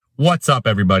What's up,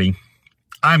 everybody?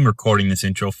 I'm recording this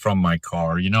intro from my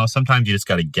car. You know, sometimes you just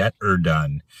got to get her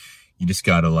done. You just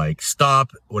got to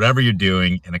stop whatever you're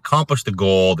doing and accomplish the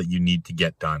goal that you need to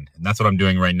get done. And that's what I'm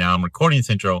doing right now. I'm recording this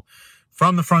intro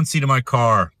from the front seat of my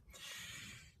car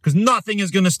because nothing is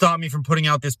going to stop me from putting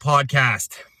out this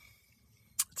podcast.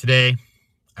 Today,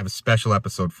 I have a special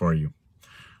episode for you.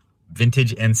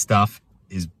 Vintage and Stuff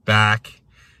is back,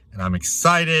 and I'm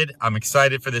excited. I'm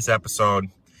excited for this episode.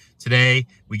 Today,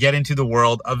 we get into the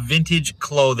world of vintage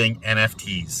clothing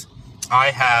NFTs. I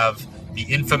have the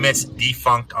infamous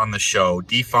Defunct on the show.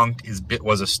 Defunct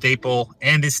was a staple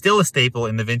and is still a staple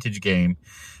in the vintage game.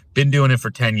 Been doing it for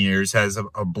 10 years, has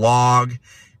a blog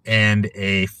and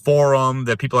a forum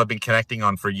that people have been connecting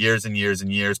on for years and years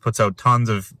and years, puts out tons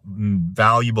of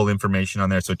valuable information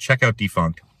on there. So check out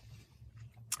Defunct.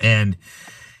 And,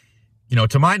 you know,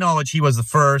 to my knowledge, he was the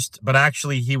first, but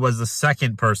actually he was the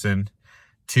second person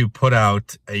to put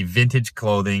out a vintage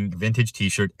clothing, vintage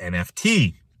t-shirt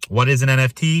NFT. What is an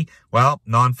NFT? Well,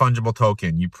 non-fungible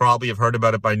token. You probably have heard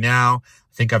about it by now.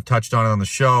 I think I've touched on it on the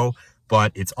show,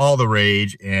 but it's all the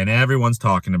rage and everyone's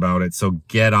talking about it. So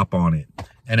get up on it.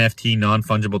 NFT,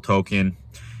 non-fungible token,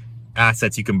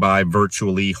 assets you can buy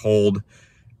virtually, hold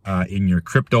in your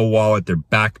crypto wallet. They're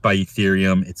backed by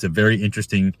Ethereum. It's a very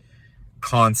interesting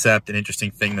concept, an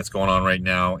interesting thing that's going on right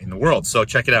now in the world. So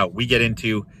check it out. We get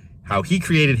into how he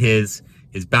created his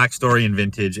backstory in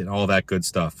vintage and all that good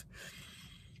stuff.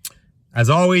 As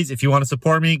always, if you want to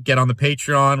support me, get on the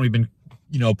Patreon. We've been,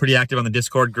 pretty active on the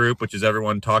Discord group, which is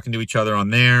everyone talking to each other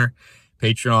on there.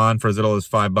 Patreon for as little as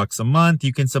 $5 a month.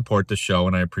 You can support the show,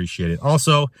 and I appreciate it.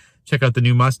 Also, check out the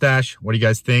new mustache. What do you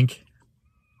guys think?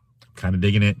 Kind of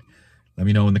digging it. Let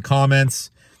me know in the comments.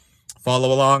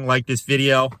 Follow along, like this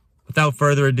video. Without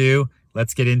further ado,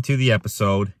 let's get into the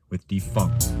episode with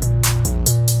Defunct.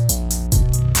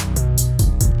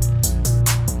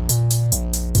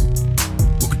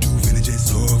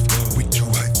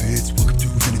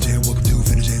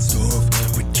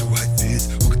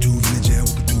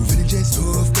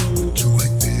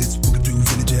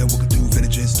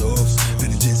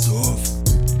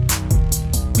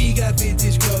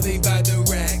 Vintage clothing by the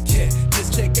rack, yeah.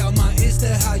 Just check out my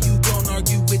Insta, how you gon'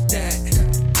 argue with that?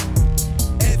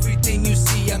 Everything you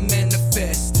see, I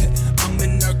manifest. I'm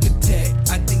an architect,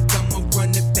 I think I'ma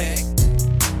run it back.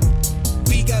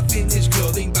 We got vintage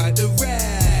clothing by the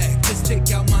rack. Just check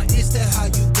out my Insta, how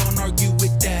you gon' argue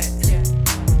with that?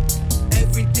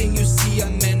 Everything you see, I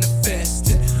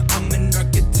manifest. I'm an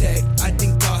architect, I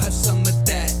think I'll have some of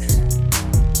that.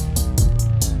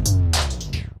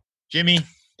 Jimmy,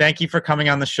 thank you for coming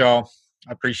on the show.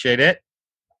 I appreciate it.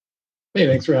 Hey,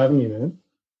 thanks for having me, man.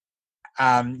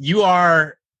 You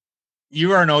are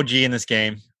an OG in this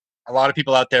game. A lot of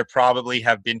people out there probably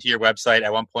have been to your website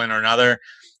at one point or another.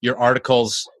 Your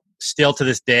articles still to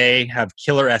this day have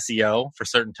killer SEO for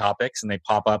certain topics, and they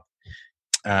pop up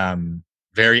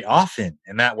very often.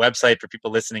 And that website for people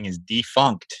listening is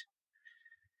Defunct.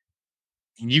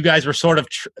 And you guys were sort of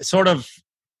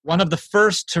one of the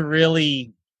first to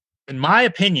really, in my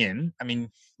opinion, I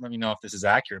mean, let me know if this is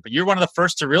accurate, but you're one of the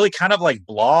first to really kind of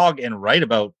blog and write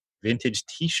about vintage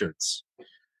t-shirts.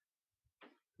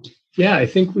 Yeah, I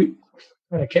can't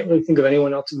really think of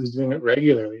anyone else who was doing it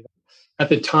regularly. At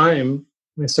the time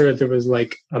when I started, there was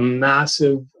a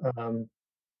massive amount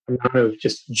of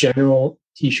just general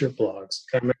t-shirt blogs.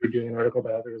 I remember doing an article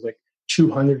about it. There was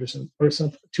 200 or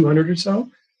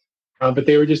so. But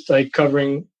they were just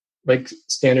covering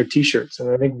standard t-shirts.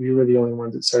 And I think we were the only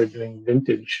ones that started doing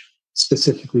vintage,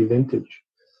 specifically vintage.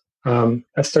 I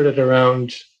started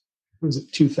around,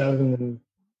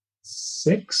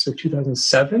 2006 or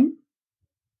 2007?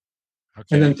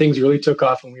 Okay. And then things really took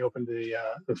off when we opened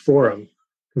the forum,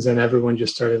 because then everyone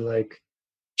just started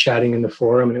chatting in the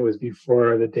forum, and it was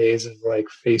before the days of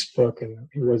Facebook, and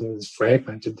it wasn't as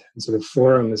fragmented. And so the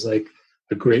forum is a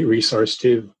great resource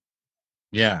too.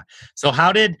 Yeah. So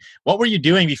what were you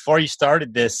doing before you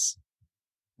started this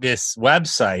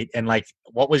website, and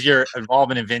what was your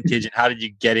involvement in vintage, and how did you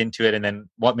get into it, and then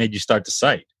what made you start the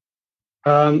site?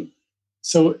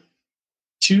 So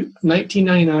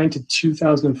 1999 to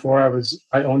 2004,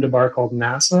 I owned a bar called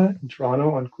NASA in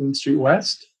Toronto on Queen Street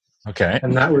West. Okay.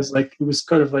 And that was it was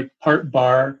kind of part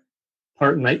bar,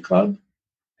 part nightclub.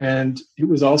 And it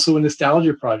was also a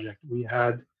nostalgia project. We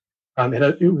had,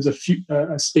 it was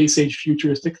a space age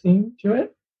futuristic theme to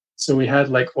it. So we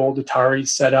had old Atari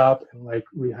set up, and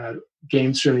we had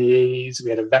games from the 80s. We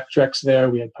had a Vectrex there.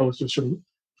 We had posters from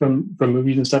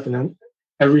movies and stuff. And then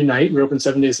every night, we were open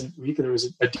 7 days a week, and there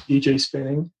was a DJ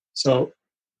spinning. So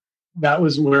that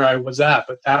was where I was at.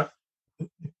 But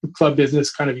the club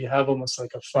business, kind of, you have almost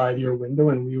like a 5-year window,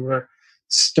 and we were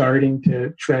starting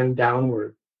to trend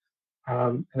downward.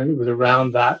 And it was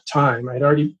around that time I'd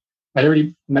already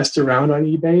messed around on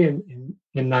eBay in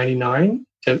 '99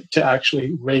 to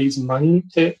actually raise money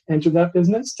to enter that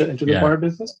business, to enter the bar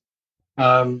business.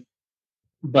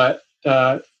 But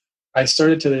I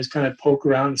started to just kind of poke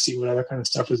around and see what other kind of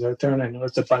stuff was out there, and I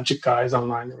noticed a bunch of guys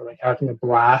online that were like having a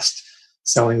blast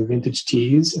selling vintage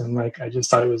tees, and like I just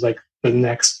thought it was like the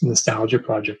next nostalgia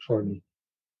project for me.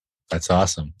 That's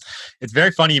awesome. It's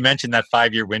very funny you mentioned that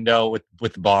 5-year window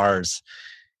with bars.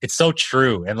 It's so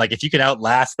true. And like if you can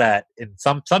outlast that, and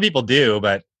some people do,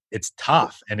 but it's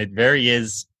tough. And it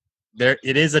is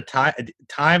a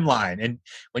timeline. And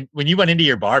when you went into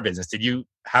your bar business, did you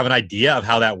have an idea of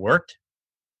how that worked?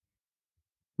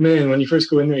 Man, when you first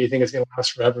go in there, you think it's gonna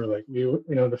last forever. Like we were,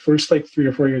 the first like 3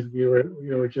 or 4 years we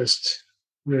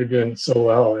were doing so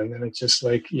well. And then it's just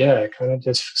like, it kind of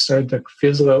just started to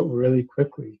fizzle out really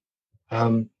quickly.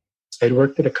 I'd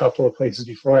worked at a couple of places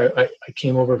before. I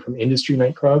came over from Industry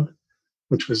Nightclub,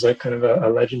 which was like kind of a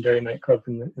legendary nightclub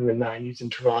in the 90s in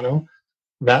Toronto.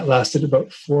 That lasted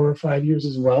about 4 or 5 years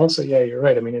as well. So yeah, you're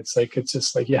right. I mean, it's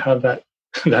just like you have that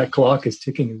clock is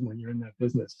ticking when you're in that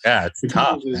business. Yeah, it's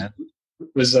tough, man. It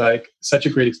was like such a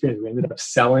great experience. We ended up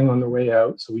selling on the way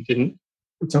out, so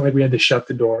it's not like we had to shut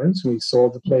the doors. We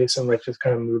sold the place and like just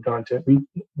kind of moved on to me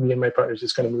and my partners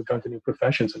just kind of moved on to new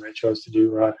professions, and I chose to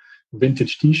do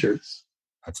vintage t-shirts.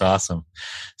 That's awesome.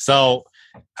 So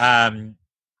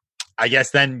I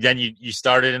guess then you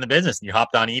started in the business and you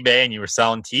hopped on eBay and you were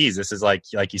selling tees. This is like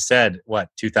you said, what,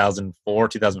 2004,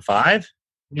 2005?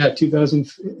 Yeah,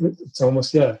 2000. It's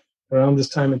almost, around this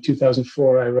time in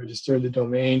 2004, I registered the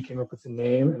domain, came up with the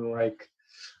name, and like,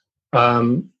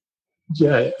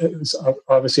 it was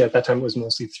obviously at that time it was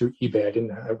mostly through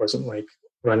eBay. I wasn't like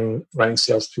running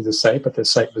sales through the site, but the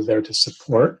site was there to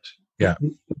support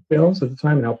sales at the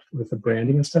time and help with the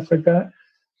branding and stuff like that.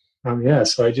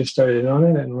 So I just started in on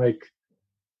it, and like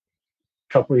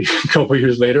a couple of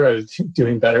years later, I was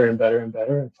doing better and better and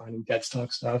better, and finding dead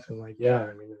stock stuff, and like,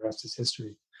 the rest is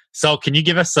history. So, can you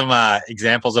give us some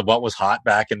examples of what was hot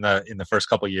back in the first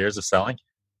couple of years of selling?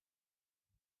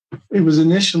 It was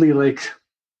initially like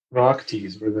rock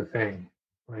tees were the thing,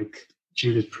 like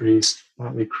Judas Priest,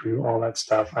 Motley Crue, all that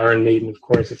stuff. Iron Maiden, of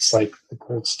course, it's like the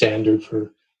gold standard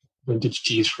for vintage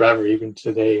tees forever. Even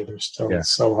today, they're still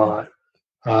so hot.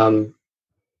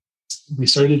 We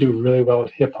started to do really well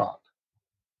with hip hop,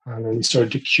 and we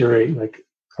started to curate like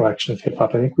a collection of hip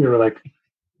hop. I think we were like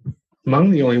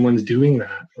among the only ones doing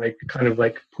that. Like kind of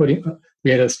like we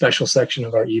had a special section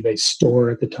of our eBay store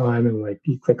at the time, and like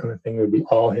you click on a thing, it would be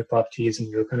all hip hop tees, and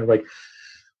we were kind of like,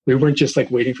 we weren't just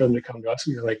like waiting for them to come to us.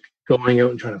 We were like going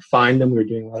out and trying to find them. We were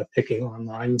doing a lot of picking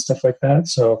online and stuff like that.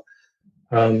 So,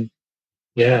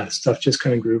 stuff just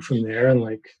kind of grew from there.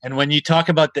 And when you talk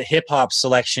about the hip hop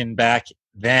selection back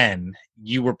then,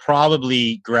 you were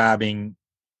probably grabbing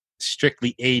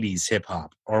strictly 80s hip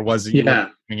hop, or was it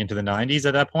coming into the 90s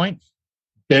at that point?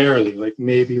 Barely, like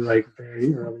maybe like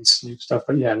very early Snoop stuff,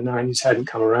 but 90s hadn't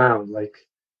come around like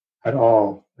at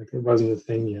all. Like it wasn't a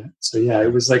thing yet. So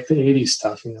it was like the 80s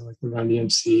stuff, like the Run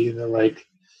DMC, the like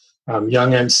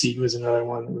Young MC was another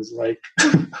one that was like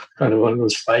kind of one of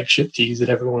those flagship tees that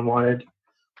everyone wanted.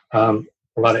 A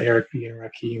lot of Eric B and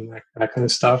Rakim, that kind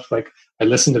of stuff. Like I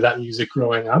listened to that music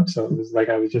growing up, so it was like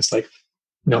I was just like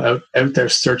out there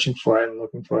searching for it and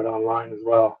looking for it online as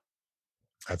well.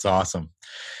 That's awesome.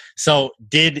 So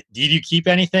did you keep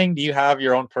anything? Do you have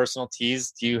your own personal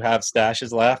tees? Do you have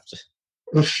stashes left?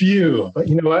 A few, but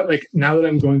you know what? Like now that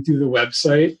I'm going through the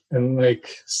website and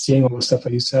like seeing all the stuff I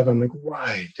used to have, I'm like,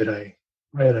 why did I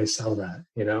sell that?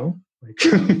 Like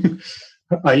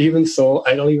I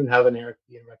don't even have an Eric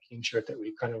B and Rakim shirt that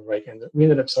we kind of like we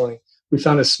ended up selling. We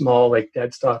found a small like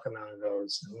dead stock amount of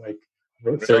those, and like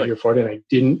wrote 30 or 40, and I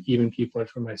didn't even keep one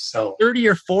for myself. 30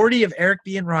 or 40 of Eric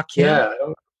B and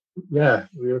Rakim? Yeah,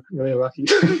 we were really lucky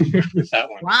with that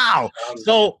one. Wow.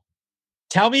 So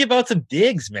tell me about some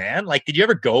digs, man. Like, did you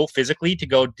ever go physically to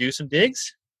go do some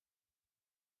digs?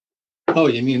 Oh,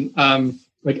 you mean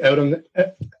like out on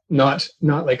the, not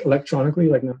like electronically,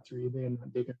 like not through eBay and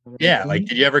not digging? Yeah, like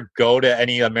did you ever go to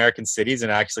any American cities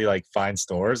and actually like find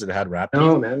stores that had rap?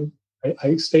 No, man.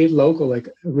 I stayed local. Like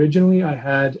originally, I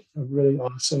had a really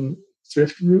awesome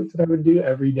thrift route that I would do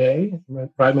every day.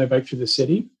 Ride my bike through the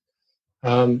city.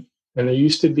 And there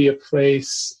used to be a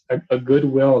place, a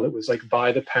Goodwill that was like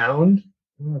by the pound.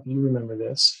 I don't know if you remember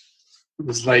this. It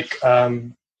was like, I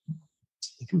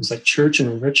think it was like Church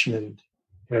and Richmond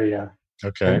area.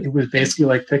 Okay. And it was basically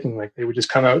like picking. Like they would just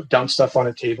come out, dump stuff on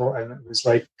a table, and it was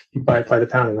like you buy it by the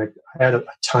pound. And like I had a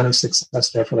ton of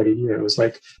success there for like a year. It was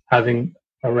like having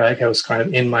a rag house kind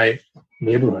of in my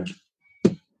neighborhood.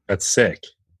 That's sick.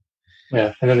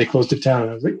 Yeah, and then they closed it down.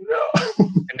 And I was like, no.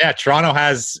 And yeah, Toronto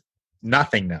has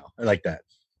nothing now like that.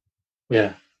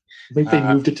 Yeah, I think they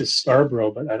moved it to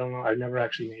Scarborough, but I don't know. I've never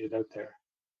actually made it out there.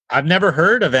 I've never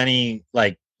heard of any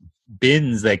like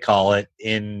bins, they call it,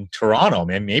 in Toronto.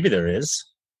 Man, maybe there is.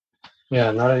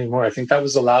 Yeah, not anymore. I think that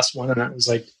was the last one, and that was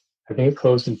like, I think it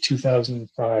closed in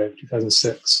 2005,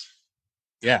 2006.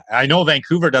 Yeah, I know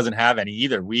Vancouver doesn't have any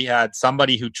either. We had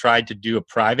somebody who tried to do a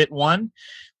private one,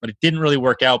 but it didn't really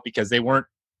work out because they weren't.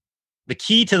 The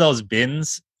key to those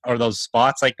bins or those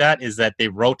spots like that is that they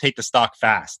rotate the stock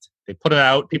fast. They put it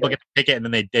out, people get to pick it, and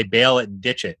then they bail it and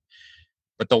ditch it.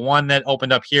 But the one that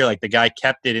opened up here, like the guy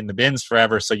kept it in the bins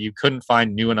forever, so you couldn't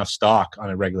find new enough stock on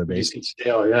a regular basis.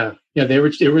 Stale, yeah. There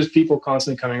was people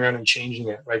constantly coming around and changing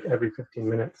it like every 15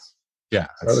 minutes. Yeah.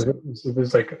 So it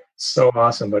was like so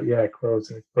awesome, but yeah, it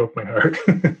closed and it broke my heart.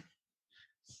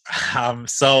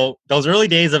 So those early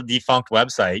days of Defunct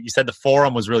website, you said the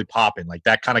forum was really popping. Like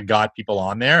that kind of got people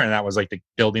on there, and that was like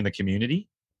building the community.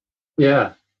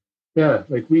 Yeah.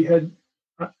 Like we had,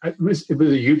 it was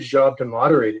a huge job to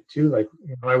moderate it too. Like,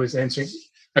 I was answering,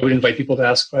 I would invite people to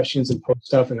ask questions and post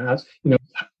stuff and ask,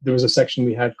 there was a section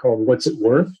we had called "What's It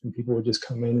Worth?" and people would just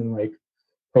come in and like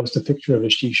post a picture of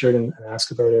his t-shirt and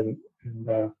ask about it.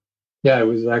 And it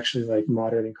was actually like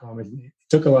moderating comments. It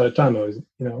took a lot of time. I was,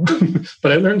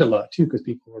 but I learned a lot too, because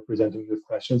people were presenting with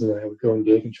questions and then I would go and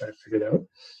dig and try to figure it out.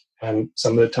 And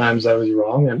some of the times I was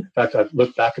wrong. And in fact, I've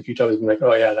looked back a few times and been like,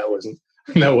 oh yeah, that wasn't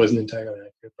entirely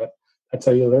accurate, but that's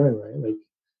how you learn, right? Like,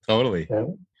 totally. Yeah.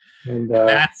 And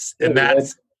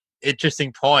that's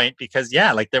interesting point because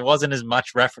like there wasn't as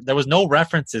much there was no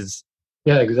references.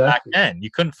 Yeah, exactly. Back then, you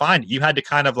couldn't find it. You had to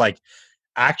kind of like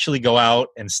actually go out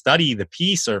and study the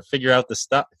piece or figure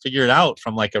it out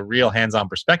from like a real hands-on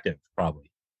perspective, probably.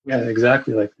 Yeah,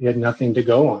 exactly. Like you had nothing to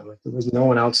go on. Like there was no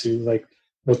one else who like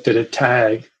looked at a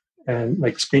tag and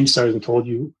like screen started and told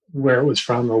you where it was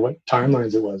from or what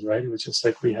timelines it was, right? It was just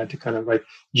like we had to kind of like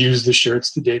use the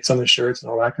shirts, the dates on the shirts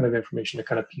and all that kind of information to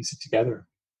kind of piece it together.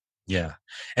 Yeah.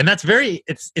 And that's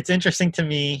it's interesting to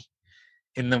me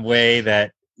in the way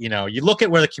that, you look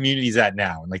at where the community's at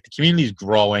now and like the community's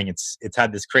growing. It's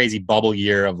had this crazy bubble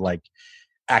year of like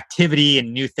activity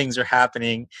and new things are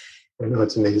happening. I know,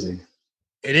 it's amazing.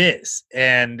 It is.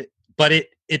 But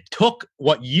it took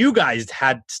what you guys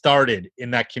had started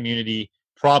in that community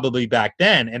probably back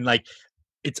then. And like,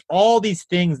 it's all these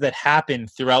things that happen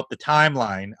throughout the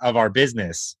timeline of our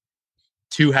business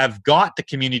to have got the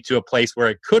community to a place where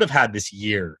it could have had this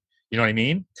year. You know what I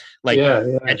mean? Like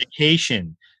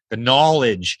education, the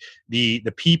knowledge, the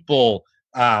people,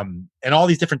 and all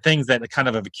these different things that kind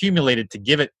of have accumulated to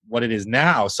give it what it is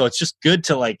now. So it's just good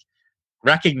to like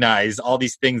recognize all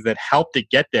these things that helped it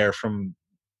get there from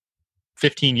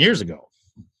 15 years ago.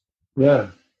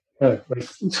 Yeah. Like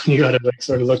you got to like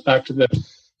sort of look back to the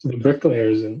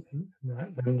bricklayers and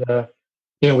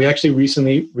we actually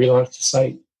recently relaunched the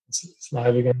site. It's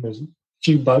live again. There's a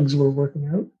few bugs we're working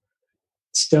out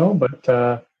still, but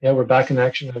we're back in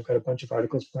action. I've got a bunch of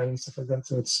articles planned and stuff like that,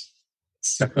 so it's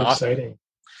super exciting.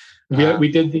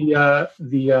 We did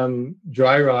the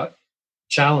dry rot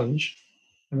challenge.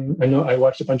 I know I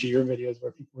watched a bunch of your videos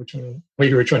where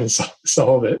you were trying to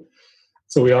solve it.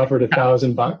 So we offered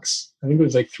 $1,000. I think it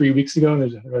was like 3 weeks ago, and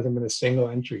there hasn't been a single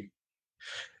entry.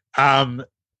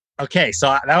 Okay,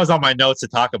 so that was on my notes to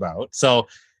talk about. So,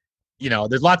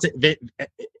 there's lots of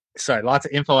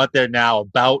info out there now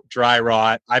about dry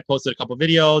rot. I posted a couple of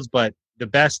videos, but the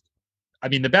best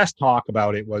talk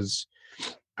about it was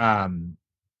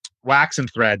Wax and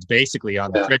Threads, basically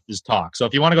on Chris's talk. So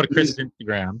if you want to go to Chris's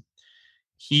Instagram,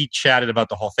 he chatted about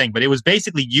the whole thing. But it was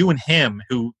basically you and him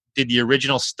who did the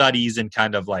original studies and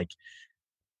kind of like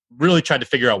really tried to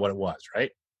figure out what it was, right?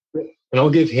 And I'll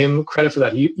give him credit for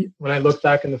that. When I looked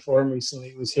back in the forum recently,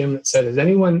 it was him that said, has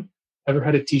anyone ever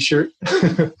had a t-shirt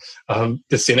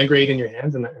disintegrate in your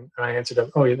hands? And I answered him,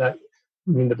 oh, yeah,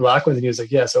 the black ones. And he was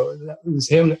like, yeah. So it was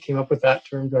him that came up with that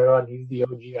term, dry rot. He's the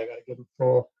OG. I got to give him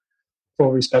full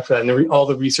respect for that. And all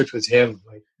the research was him.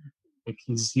 Like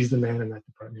he's the man in that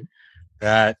department.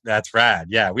 That's rad.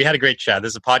 Yeah, we had a great chat. This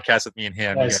is a podcast with me and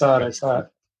him. I saw it.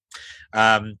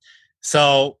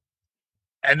 So,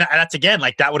 and that's again,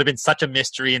 like that would have been such a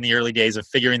mystery in the early days of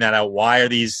figuring that out. Why are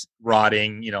these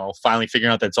rotting? Finally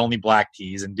figuring out that it's only black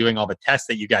teas and doing all the tests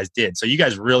that you guys did. So you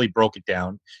guys really broke it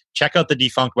down. Check out the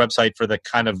Defunct website for the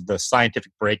kind of the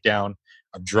scientific breakdown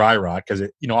of dry rot. Cause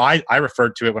I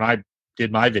referred to it when I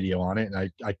did my video on it,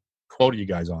 and I quoted you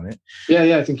guys on it.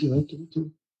 Yeah, I think you linked it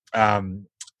too. And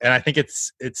I think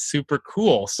it's super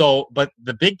cool. So, but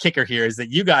the big kicker here is that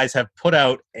you guys have put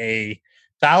out a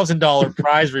 $1,000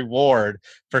 prize reward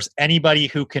for anybody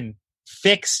who can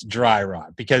fix dry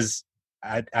rot, because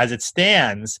as it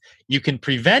stands, you can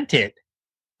prevent it,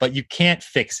 but you can't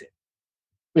fix it.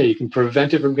 Yeah, you can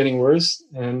prevent it from getting worse,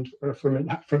 and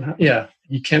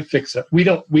you can't fix it. We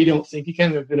don't think you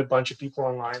can. There have been a bunch of people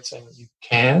online saying that you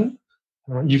can.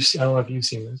 I don't know if you've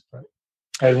seen this, but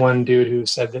I had one dude who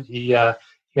said that he had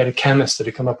a chemist that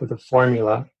had come up with a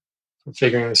formula for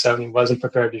figuring this out, and he wasn't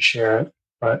prepared to share it,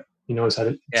 but he knows how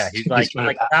to. Yeah, he's like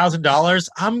 $1,000.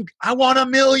 I want $1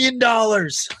 million.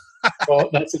 Well,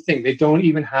 that's the thing. They don't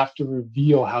even have to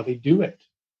reveal how they do it,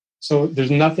 so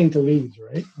there's nothing to lose,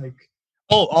 right? Like,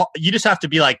 you just have to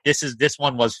be like, this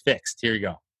one was fixed. Here you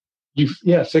go.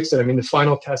 Fix it. I mean, the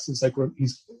final test is like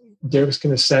Derek's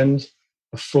going to send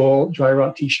a full dry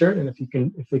rot T-shirt, and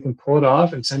if they can pull it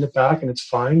off and send it back and it's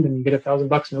fine, then you get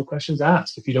 $1,000, no questions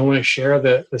asked. If you don't want to share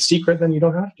the secret, then you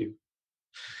don't have to.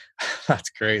 That's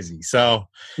crazy. So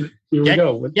here we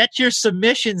go. Get your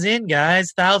submissions in,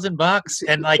 guys. $1,000,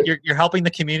 and like you're helping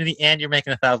the community, and you're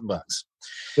making $1,000.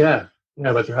 Yeah,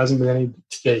 but there hasn't been any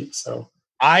to date. So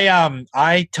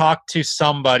I talked to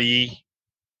somebody.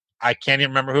 I can't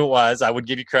even remember who it was. I would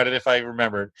give you credit if I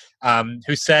remembered.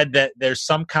 Who said that there's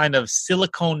some kind of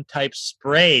silicone type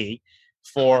spray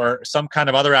for some kind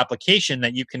of other application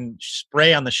that you can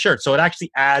spray on the shirt. So it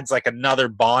actually adds like another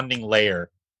bonding layer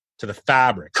to the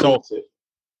fabric. So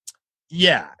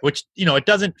yeah, which, it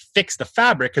doesn't fix the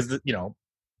fabric, because,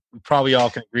 we probably all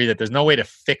can agree that there's no way to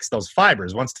fix those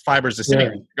fibers. Once the fibers are sitting,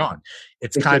 they're gone.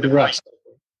 It's kind of rust.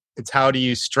 It's how do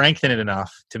you strengthen it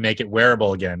enough to make it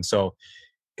wearable again? So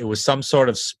it was some sort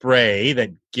of spray that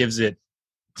gives it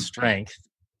strength.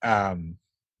 I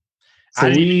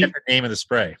didn't even get the name of the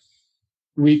spray.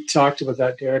 We talked about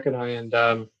that, Derek and I, and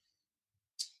the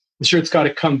shirt's got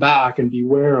to come back and be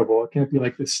wearable. It can't be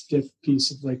like this stiff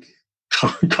piece of like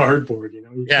cardboard,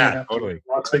 You yeah, totally.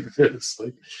 Walk like this,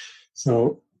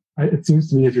 so. It seems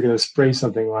to me if you're going to spray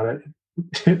something on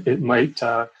it, it might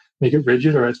make it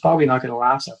rigid, or it's probably not going to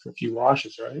last after a few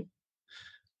washes, right?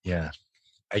 Yeah.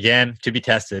 Again, to be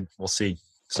tested. We'll see.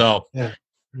 So yeah,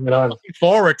 looking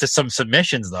forward to some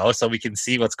submissions, though, so we can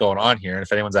see what's going on here and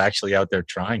if anyone's actually out there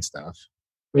trying stuff.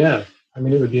 Yeah. I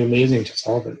mean, it would be amazing to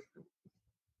solve it.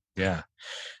 Yeah.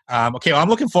 Okay. Well, I'm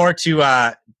looking forward to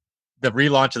the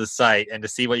relaunch of the site and to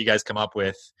see what you guys come up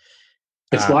with.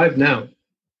 It's live now.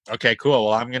 Okay, cool.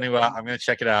 Well, I'm gonna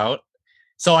check it out.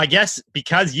 So I guess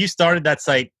because you started that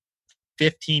site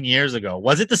 15 years ago,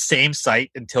 was it the same site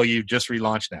until you just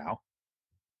relaunched now?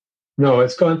 No,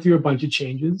 it's gone through a bunch of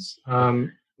changes.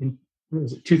 In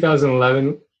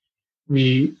 2011,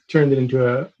 we turned it into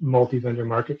a multi-vendor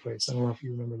marketplace. I don't know if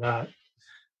you remember that.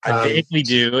 I vaguely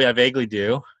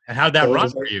do. And how'd that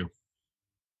run for you?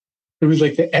 It was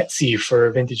like the Etsy for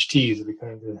vintage tees, we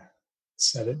kind of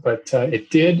said it, but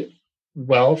it did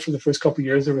well for the first couple of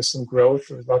years. There was some growth.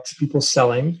 There was lots of people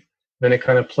selling. Then it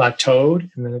kind of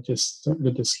plateaued, and then it just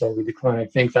started to slowly decline. I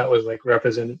think that was like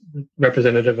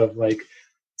representative of like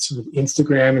sort of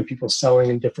Instagram and people selling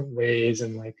in different ways,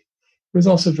 and like it was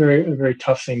also a very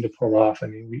tough thing to pull off. I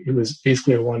mean, it was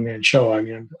basically a one-man show. I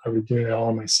mean, I was doing it all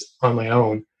on my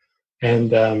own,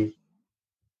 and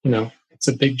it's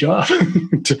a big job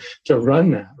to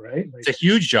run that, right? Like, it's a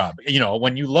huge job.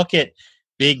 When you look at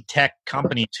big tech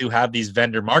companies who have these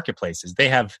vendor marketplaces, they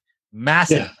have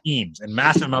massive teams and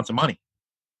massive amounts of money.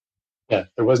 Yeah,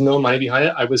 there was no money behind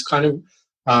it. I was kind of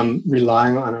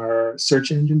relying on our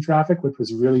search engine traffic, which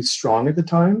was really strong at the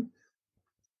time.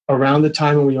 Around the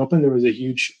time when we opened, there was a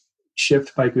huge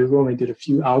shift by Google, and they did a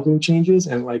few algo changes,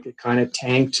 and like it kind of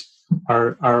tanked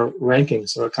our rankings.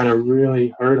 So it kind of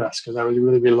really hurt us because I was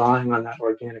really relying on that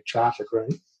organic traffic,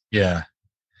 right? Yeah.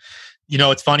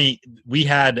 It's funny. We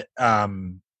had,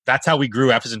 that's how we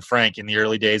grew F as in Frank in the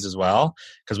early days as well,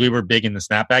 because we were big in the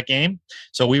snapback game.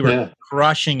 So we were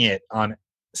crushing it on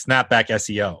snapback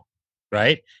SEO,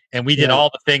 right? And we did all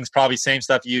the things, probably same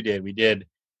stuff you did. We did,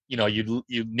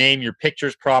 you name your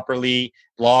pictures properly,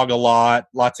 blog a lot,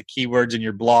 lots of keywords in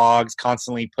your blogs,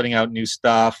 constantly putting out new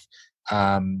stuff.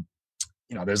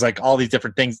 There's like all these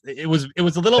different things. It was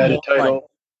a little more like,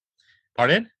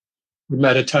 pardon?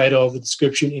 Meta title, the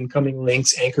description, incoming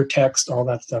links, anchor text, all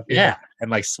that stuff. Yeah. And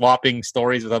like swapping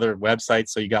stories with other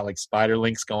websites. So you got like spider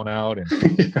links going out. And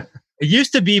it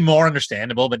used to be more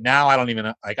understandable, but now I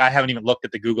haven't even looked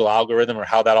at the Google algorithm or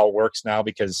how that all works now,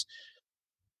 because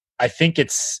I think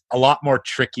it's a lot more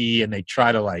tricky, and they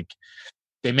try to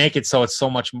they make it so it's so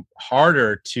much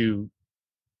harder to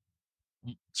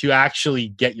to actually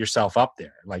get yourself up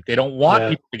there. Like they don't want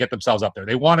people to get themselves up there.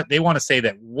 They want to say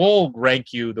that we'll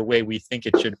rank you the way we think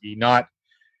it should be. Not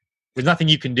there's nothing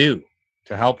you can do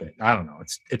to help it. I don't know.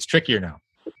 It's trickier now.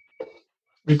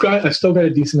 I've still got a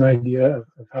decent idea of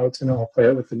how it's going to all play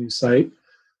out with the new site.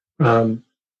 It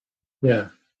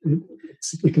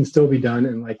can still be done.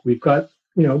 And like we've got,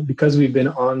 because we've been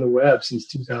on the web since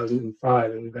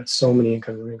 2005 and we've got so many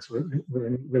incoming links, we're in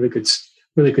a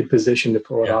really good position to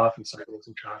pull it off and start getting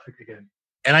some traffic again.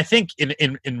 And I think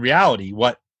in reality,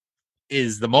 what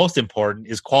is the most important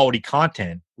is quality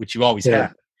content, which you always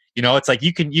have. It's like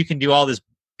you can do all this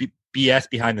BS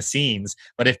behind the scenes,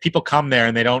 but if people come there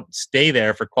and they don't stay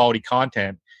there for quality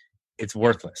content, it's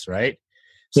worthless, right?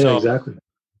 Yeah, exactly.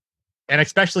 And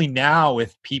especially now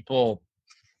with people,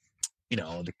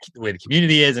 the way the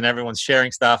community is and everyone's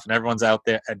sharing stuff and everyone's out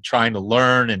there and trying to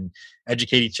learn and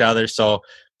educate each other. So,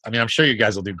 I mean, I'm sure you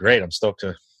guys will do great. I'm stoked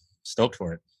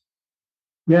for it.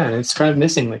 Yeah, and it's kind of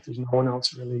missing. Like there's no one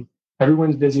else really.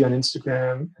 Everyone's busy on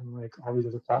Instagram and like all these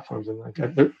other platforms, and like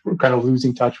we're kind of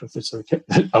losing touch with this a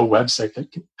website that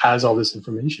has all this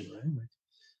information, right?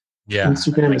 Like,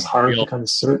 Instagram is hard to kind of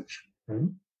search, right?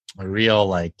 A real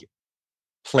like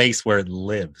place where it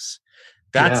lives.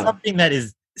 That's something that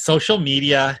is social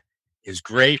media is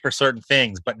great for certain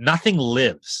things, but nothing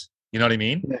lives. You know what I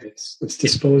mean? Yeah, it's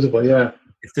disposable. Yeah,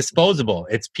 it's disposable.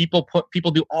 It's people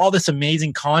do all this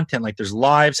amazing content. Like there's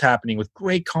lives happening with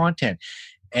great content.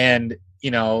 And,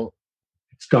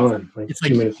 it's gone. It's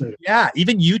like, 2 minutes later. Yeah,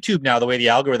 even YouTube now, the way the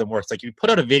algorithm works, like you put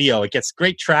out a video, it gets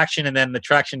great traction and then the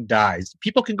traction dies.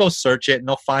 People can go search it and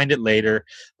they'll find it later,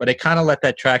 but they kind of let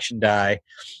that traction die.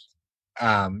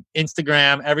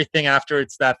 Instagram, everything after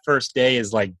it's that first day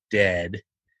is like dead,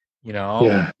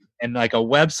 Yeah. And like a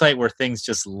website where things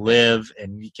just live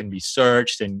and can be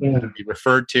searched and be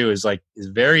referred to is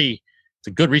it's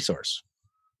a good resource.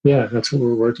 Yeah, that's what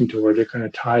we're working toward, to kind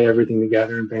of tie everything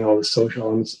together and bring all the social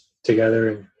elements together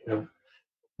and,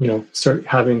 start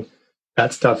having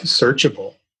that stuff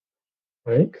searchable,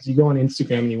 right? Because you go on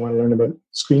Instagram and you want to learn about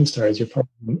screen stars, you're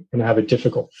probably going to have a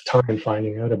difficult time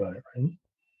finding out about it, right?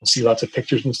 You'll see lots of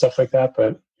pictures and stuff like that,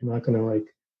 but you're not going to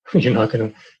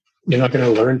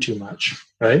learn too much,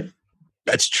 right?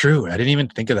 That's true. I didn't even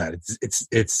think of that.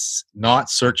 It's not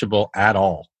searchable at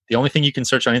all. The only thing you can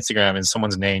search on Instagram is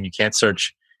someone's name. You can't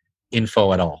search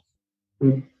info at all.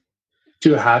 Do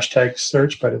a hashtag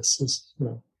search, but it's just,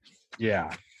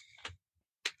 Yeah.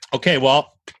 Okay,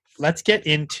 well, let's get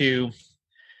into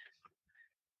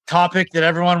topic that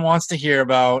everyone wants to hear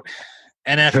about,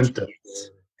 NFTs.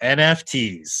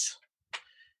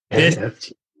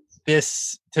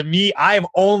 This to me, I've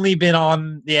only been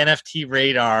on the NFT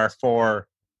radar for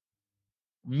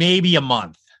maybe a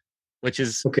month, which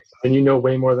is okay. And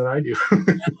way more than I do.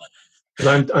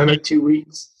 Because I'm at 2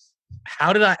 weeks.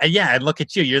 How did I? Yeah, and look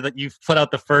at you. You've put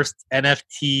out the first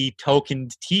NFT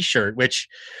tokened T-shirt. Which,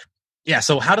 yeah.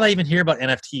 So how did I even hear about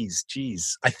NFTs?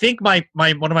 Jeez, I think my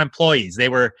one of my employees they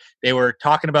were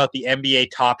talking about the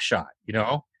NBA Top Shot.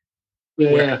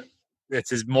 Yeah.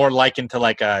 It's more likened to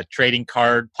like a trading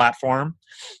card platform,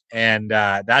 and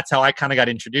that's how I kind of got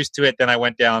introduced to it. Then I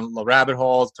went down the rabbit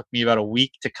hole. It took me about a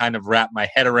week to kind of wrap my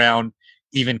head around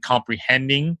even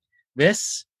comprehending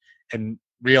this and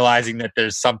realizing that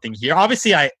there's something here.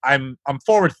 Obviously, I'm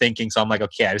forward thinking, so I'm like,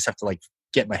 okay, I just have to like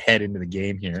get my head into the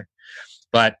game here.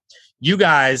 But you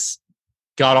guys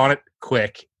got on it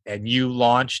quick, and you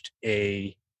launched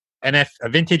a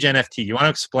vintage NFT. You want to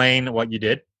explain what you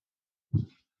did?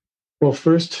 Well,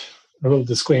 first, a little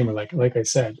disclaimer. Like I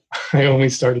said, I only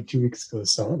started 2 weeks ago,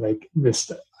 so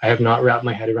I have not wrapped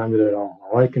my head around it at all.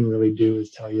 All I can really do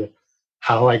is tell you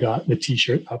how I got the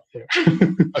T-shirt up there.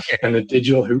 Okay. And the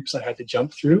digital hoops I had to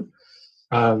jump through.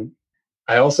 I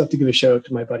also have to give a shout out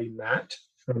to my buddy Matt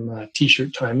from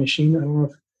T-Shirt Time Machine. I don't know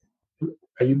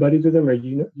are you buddies with him, or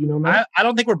you know Matt? I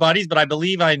don't think we're buddies, but I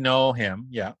believe I know him.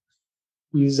 Yeah.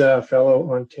 He's a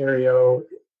fellow Ontario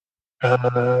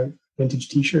vintage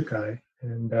T-shirt guy,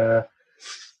 and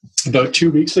about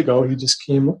 2 weeks ago, he just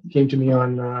came to me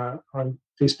on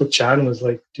Facebook chat and was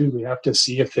like, "Dude, we have to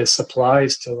see if this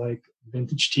applies to like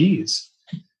vintage tees."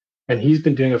 And he's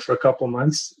been doing it for a couple of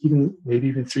months, maybe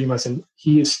even 3 months, and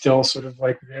he is still sort of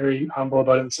like very humble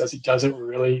about it and says he doesn't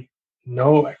really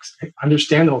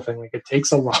understand the whole thing. Like it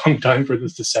takes a long time for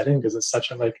this to set in because it's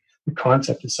such a the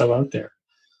concept is so out there.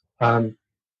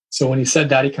 So when he said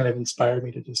that, he kind of inspired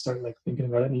me to just start thinking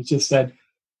about it. And he just said,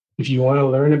 if you want to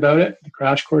learn about it, the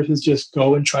crash course is just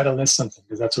go and try to list something,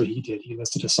 because that's what he did. He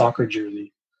listed a soccer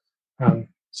jersey.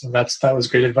 So that was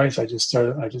great advice. I just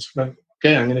went,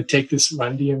 okay, I'm going to take this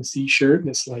Run DMC shirt,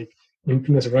 this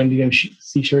infamous Run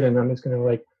DMC shirt, and I'm just going to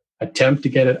like attempt to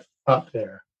get it up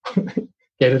there,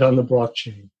 get it on the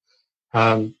blockchain.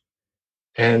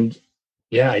 And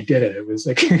yeah, I did it. It was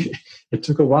like, it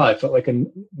took a while. I felt like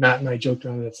Matt and I joked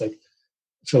around. It's like,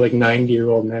 for like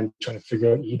 90-year-old men trying to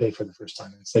figure out eBay for the first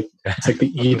time. It's like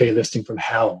the eBay listing from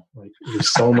hell. Like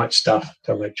there's so much stuff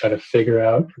to like try to figure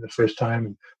out for the first time,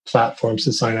 and platforms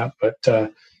to sign up. But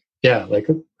yeah, like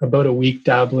about a week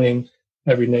dabbling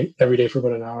every day for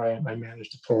about an hour, I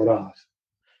managed to pull it off.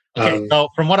 Okay, so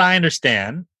from what I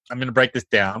understand, I'm going to break this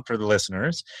down for the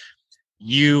listeners.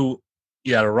 You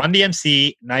had a Run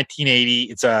DMC 1980.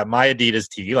 It's a My Adidas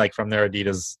tee, like from their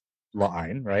Adidas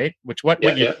line, right? What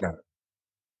year? Yeah.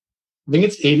 I think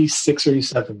it's 86 or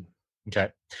 87. Okay.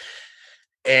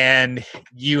 And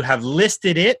you have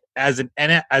listed it as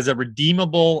a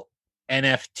redeemable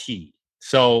NFT.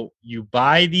 So you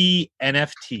buy the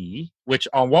NFT, which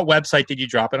on what website did you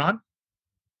drop it on?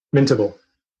 Mintable.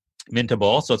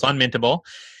 So it's on Mintable.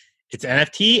 It's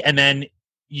NFT, and then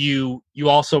you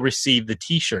also receive the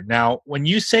t-shirt. Now, when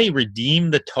you say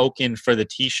redeem the token for the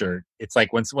t-shirt, it's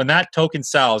like when that token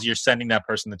sells, you're sending that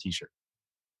person the t-shirt.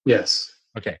 Yes.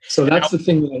 Okay. So that's the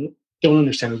thing that I don't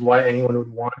understand, is why anyone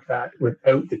would want that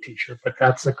without the t-shirt. But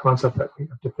that's the concept that we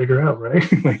have to figure out, right?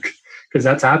 Like, because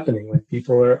that's happening. Like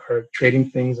people are trading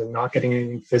things and not getting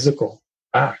anything physical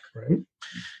back, right?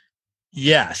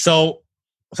 Yeah. So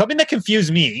something that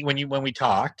confused me when we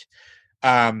talked,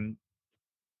 because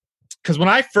when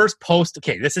I first posted,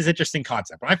 okay, this is an interesting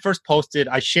concept. When I first posted,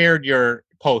 I shared your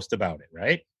post about it,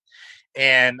 right?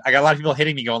 And I got a lot of people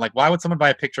hitting me going like, why would someone buy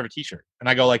a picture of a t-shirt? And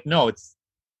I go like, no,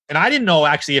 and I didn't know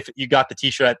actually if you got the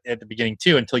t-shirt at the beginning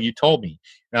too, until you told me.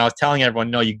 And I was telling everyone,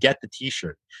 no, you get the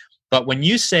t-shirt. But when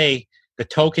you say the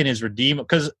token is redeemable,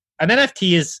 because an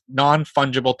NFT is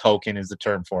non-fungible token is the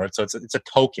term for it. So it's a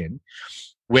token,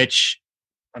 which,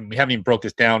 we haven't even broke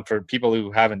this down for people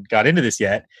who haven't got into this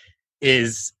yet,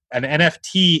 is an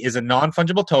NFT is a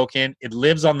non-fungible token. It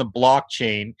lives on the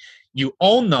blockchain. You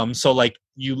own them. So like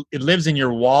it lives in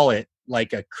your wallet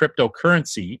like a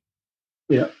cryptocurrency.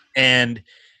 Yeah. And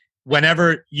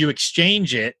whenever you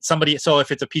exchange it, so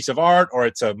if it's a piece of art or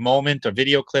it's a moment, a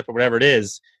video clip or whatever it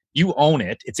is, you own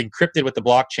it. It's encrypted with the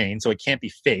blockchain, so it can't be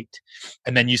faked.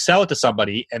 And then you sell it to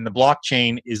somebody, and the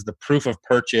blockchain is the proof of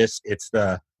purchase. It's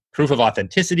the proof of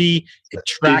authenticity. It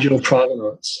tracks digital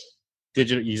provenance.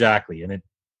 Exactly. And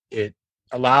it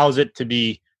allows it to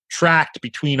be tracked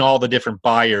between all the different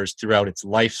buyers throughout its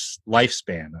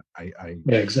lifespan.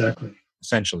 Yeah, exactly.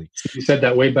 Essentially. You said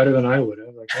that way better than I would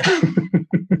have. Like,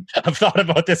 I've thought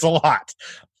about this a lot.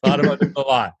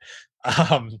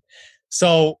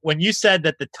 So when you said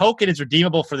that the token is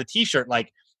redeemable for the t-shirt,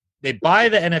 like they buy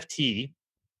the NFT,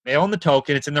 they own the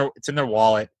token, it's in their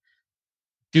wallet.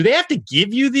 Do they have to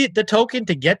give you the token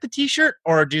to get the t-shirt,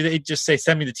 or do they just say,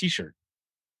 send me the t-shirt?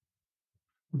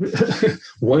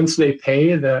 Once they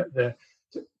pay the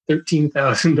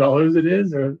 $13,000 it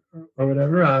is, or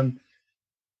whatever,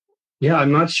 yeah,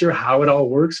 I'm not sure how it all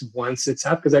works once it's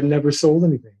up, because I've never sold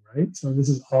anything, right? So this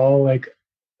is all like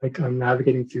I'm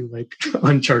navigating through like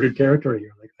uncharted territory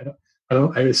here. Like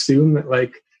I assume that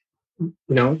like, you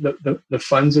know, the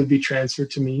funds would be transferred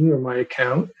to me or my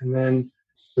account, and then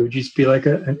it would just be like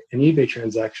an eBay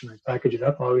transaction. I package it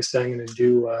up. I always say I'm going to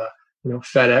do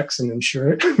FedEx and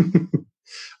insure it.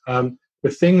 The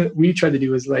thing that we tried to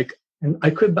do is like, and I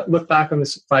could look back on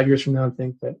this 5 years from now and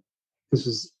think that this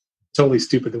was totally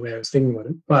stupid the way I was thinking about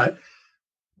it, but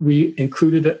we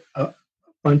included a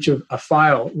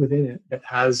file within it that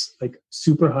has like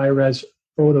super high res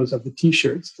photos of the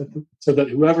t-shirts, so that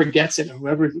whoever gets it, or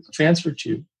whoever it's transferred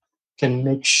to, can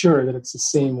make sure that it's the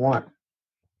same one,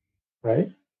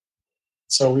 right?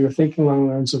 So we were thinking along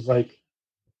the lines of like,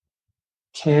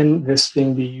 can this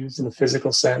thing be used in a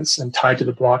physical sense and tied to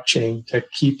the blockchain to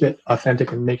keep it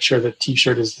authentic and make sure the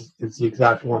t-shirt is the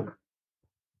exact one?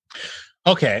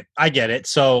 Okay, I get it.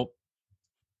 So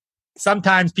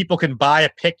sometimes people can buy a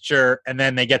picture and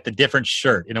then they get the different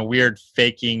shirt in a weird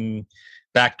faking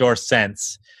backdoor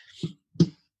sense.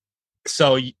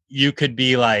 So you could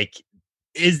be like,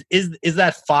 is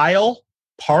that file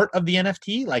part of the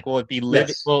NFT? Like, will it be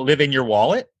Yes. Will it live in your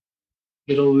wallet?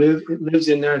 It lives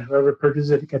in there, and whoever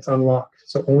purchases it gets unlocked.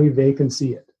 So only they can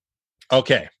see it.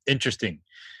 Okay, interesting.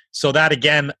 So that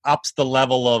again ups the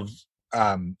level of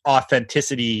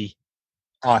authentication,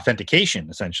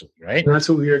 essentially, right? And that's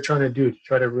what we were trying to do, to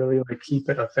try to really like keep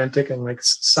it authentic and like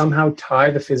somehow tie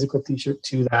the physical t-shirt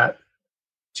to that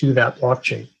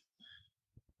blockchain.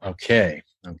 Okay.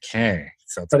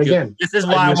 So but again, this is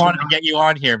why I wanted to get you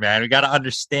on here, man. We got to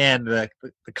understand the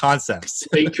concepts.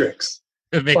 Matrix.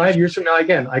 Make- 5 years from now,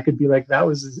 again, I could be like, that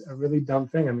was a really dumb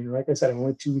thing. I mean, like I said, I'm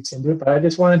only 2 weeks into it, but I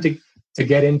just wanted to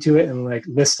get into it and like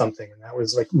list something. And that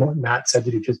was like what Matt said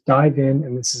to do, just dive in.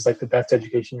 And this is like the best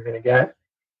education you're going to get.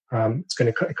 It's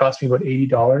going to cost me about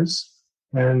 $80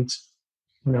 and,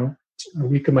 you know, a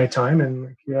week of my time. And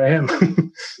like, here I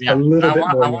am. Yeah. A little bit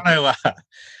more.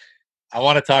 I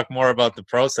want to talk more about the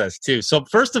process too. So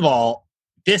first of all,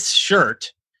 this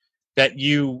shirt that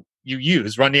you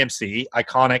use, Run DMC,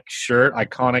 iconic shirt,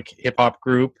 iconic hip hop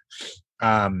group,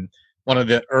 one of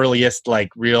the earliest like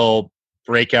real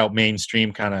breakout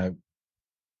mainstream kind of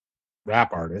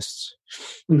rap artists.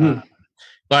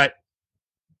 But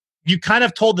you kind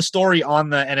of told the story on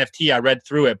the NFT. I read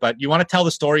through it, but you want to tell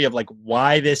the story of like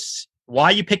why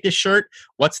you picked this shirt,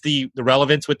 what's the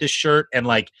relevance with this shirt, and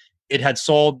like it had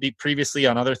sold previously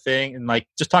on other thing, and like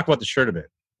just talk about the shirt a bit.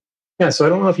 Yeah, so I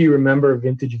don't know if you remember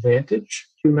Vintage Vantage.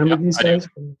 Do you remember these guys?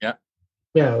 Yeah.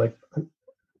 Yeah, like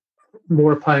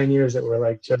more pioneers that were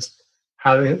like just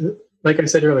having, like I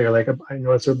said earlier, like I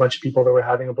noticed there were a bunch of people that were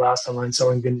having a blast online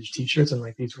selling vintage t-shirts, and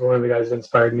like these were one of the guys that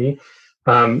inspired me.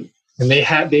 And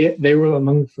they were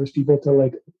among the first people to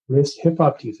like list hip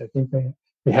hop tees. I think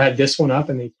they had this one up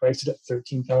and they priced it at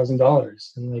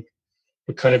 $13,000, and like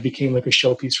it kind of became like a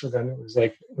showpiece for them. It was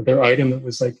like their item. It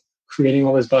was like creating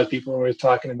all this buzz. People were always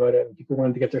talking about it, and people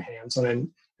wanted to get their hands on it.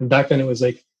 And back then it was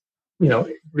like, you know,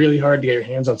 really hard to get your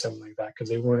hands on something like that because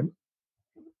they weren't,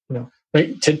 you know,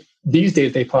 like these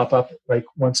days they pop up like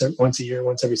once a year,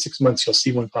 once every 6 months, you'll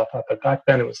see one pop up. But back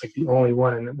then it was like the only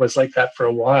one, and it was like that for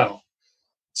a while.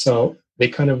 So they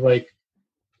kind of like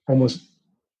almost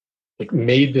like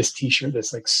made this t-shirt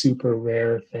this like super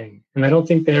rare thing. And I don't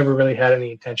think they ever really had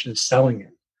any intention of selling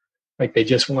it. Like they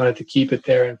just wanted to keep it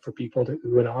there and for people to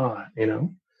ooh and ah, you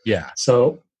know? Yeah.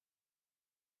 So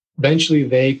eventually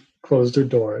they closed their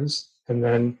doors, and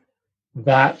then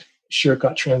that shirt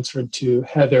got transferred to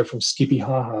Heather from Skippy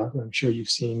Haha, who I'm sure you've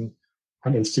seen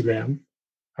on Instagram.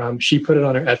 She put it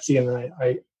on her Etsy, and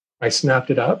then I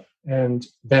snapped it up, and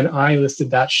then I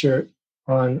listed that shirt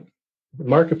on the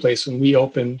marketplace when we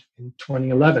opened in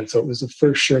 2011. So it was the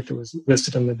first shirt that was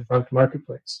listed on the Defunct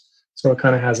marketplace. So it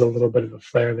kind of has a little bit of a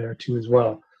flair there too as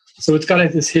well. So it's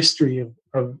got this history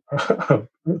of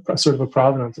sort of a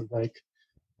provenance of like,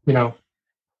 you know,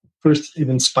 first it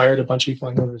inspired a bunch of people.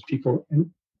 I know there's people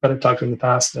that I've talked to in the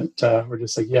past that were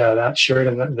just like, yeah, that shirt,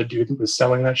 and the dude that was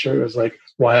selling that shirt was like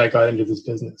why I got into this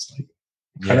business. Like,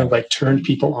 kind of like turned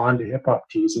people on to hip hop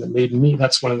tees, and it made me.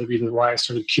 That's one of the reasons why I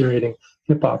started curating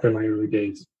hip hop in my early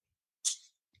days.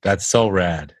 That's so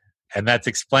rad, and that's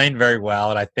explained very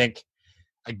well. And I think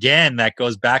again that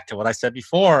goes back to what I said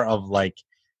before of like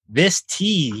this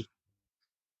tee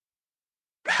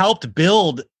helped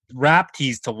build rap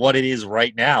tees to what it is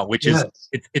right now, which is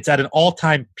it's at an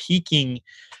all-time peaking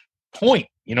point.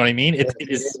 You know what I mean?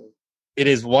 It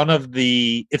is one of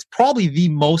the, it's probably the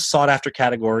most sought after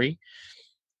category.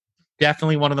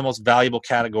 Definitely one of the most valuable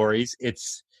categories.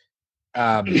 It's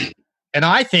and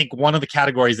I think one of the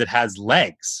categories that has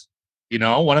legs, you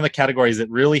know, one of the categories that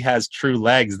really has true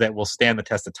legs that will stand the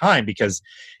test of time because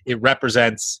it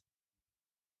represents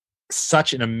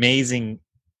such an amazing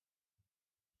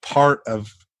part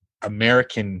of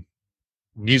American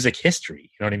music history.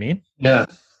 You know what I mean? Yeah.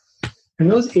 And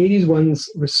those 80s ones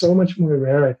were so much more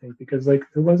rare, I think, because like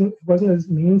it wasn't as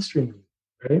mainstream,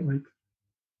 right? Like,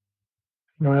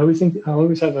 you know, I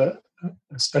always have a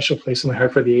special place in my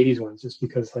heart for the 80s ones, just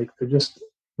because like they're just,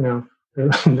 you know,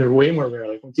 they're way more rare.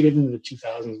 Like once you get into the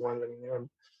 2000s ones, I mean, they were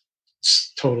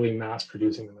totally mass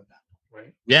producing them at that point,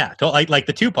 right? Yeah, like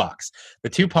the Tupacs,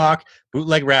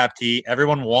 bootleg rap tee.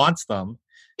 Everyone wants them,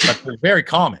 but they're very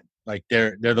common. Like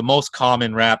they're the most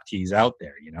common rap tees out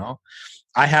there. You know,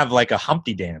 I have like a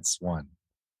Humpty Dance one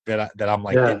that I'm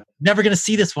like never gonna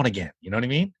see this one again. You know what I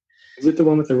mean? Is it the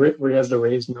one with where he has the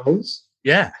raised nose?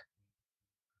 Yeah.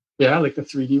 Yeah, like the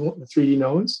 3D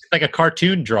nose. It's like a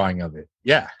cartoon drawing of it.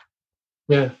 Yeah.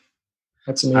 Yeah.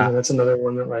 That's amazing. That's another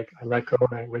one that like I let go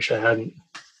and I wish I hadn't.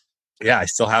 Yeah, I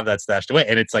still have that stashed away.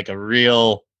 And it's like a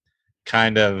real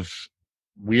kind of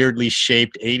weirdly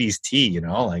shaped 80s tee, you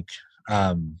know, like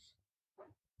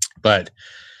but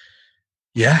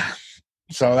yeah.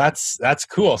 So that's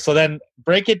cool. So then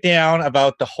break it down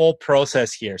about the whole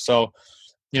process here. So,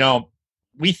 you know,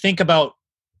 we think about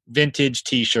vintage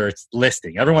t-shirts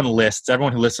listing. Everyone lists.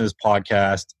 Everyone who listens to this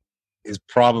podcast is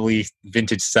probably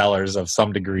vintage sellers of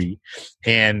some degree.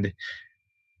 And,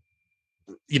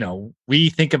 you know, we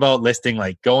think about listing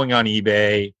like going on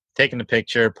eBay, taking a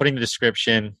picture, putting the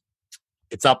description.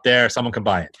 It's up there. Someone can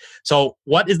buy it. So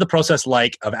what is the process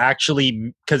like of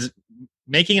actually, because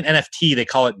making an NFT, they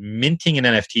call it minting an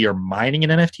NFT or mining an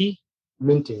NFT?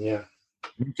 Minting, yeah.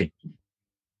 Minting.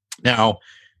 Now,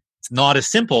 it's not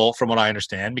as simple from what I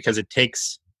understand because it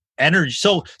takes energy.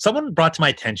 So someone brought to my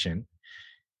attention,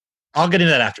 I'll get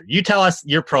into that after. You tell us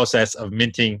your process of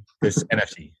minting this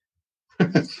NFT.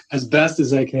 As best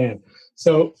as I can.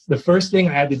 So the first thing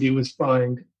I had to do was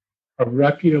find a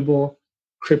reputable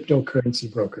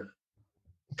cryptocurrency broker,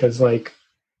 because like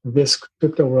this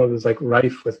crypto world is like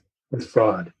rife with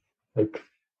fraud. Like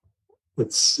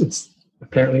it's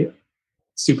apparently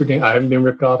super dangerous. I haven't been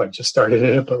ripped off. I just started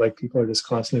it, but like people are just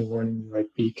constantly warning me, like,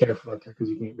 be careful out there because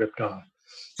you can get ripped off.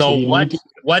 So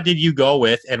what did you go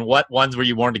with, and what ones were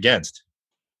you warned against?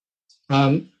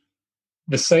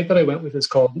 The site that I went with is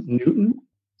called Newton.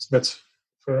 So that's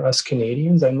for us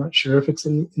Canadians. I'm not sure if it's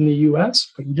in the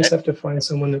US, but you just have to find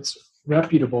someone that's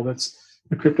reputable, that's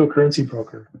a cryptocurrency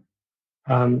broker.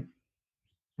 And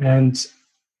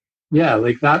yeah,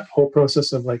 like that whole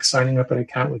process of like signing up an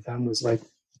account with them was like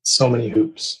so many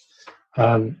hoops.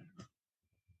 I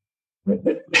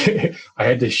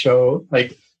had to show,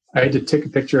 like, I had to take a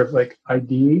picture of like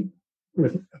ID,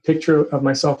 with a picture of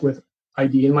myself with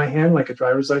ID in my hand, like a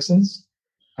driver's license.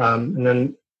 And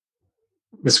then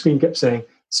the screen kept saying,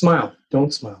 smile,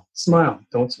 don't smile, smile,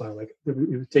 don't smile. Like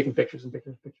it was taking pictures and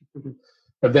pictures.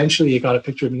 Eventually it got a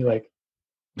picture of me like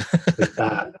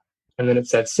that. And then it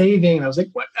said saving. And I was like,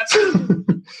 what? That's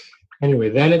anyway,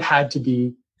 then it had to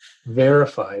be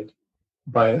verified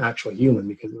by an actual human,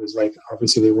 because it was like,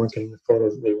 obviously they weren't getting the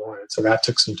photos that they wanted. So that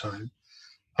took some time.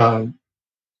 And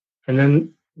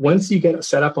then once you get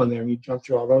set up on there and you jump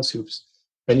through all those hoops,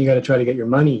 then you got to try to get your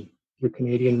money, your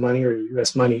Canadian money or your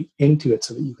US money into it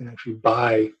so that you can actually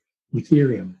buy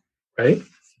Ethereum, right?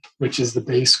 Which is the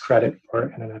base credit for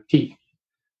an NFT.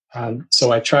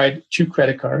 So I tried 2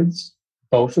 credit cards.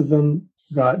 Both of them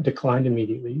got declined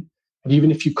immediately. And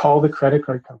even if you call the credit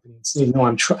card company and say, no,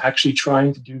 I'm actually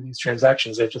trying to do these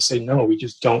transactions, they just say, no, we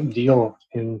just don't deal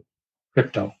in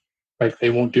crypto. Like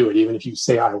they won't do it, even if you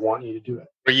say, I want you to do it.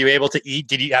 Were you able to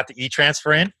did you have to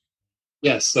e-transfer in?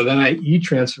 Yes. So then I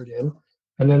e-transferred in,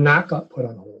 and then that got put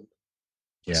on hold.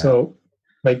 Yeah. So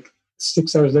like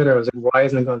 6 hours later, I was like, why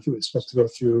hasn't it gone through? It's supposed to go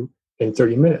through in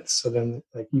 30 minutes. So then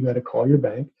like you got to call your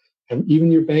bank, and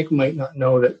even your bank might not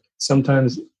know that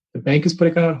sometimes the bank is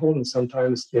putting it on hold and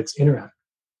sometimes it's Interac.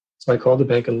 So I called the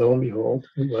bank, and lo and behold,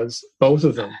 it was both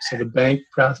of them. So the bank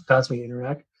passed me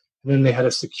Interac, and then they had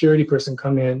a security person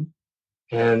come in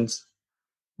and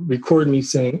record me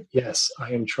saying, yes,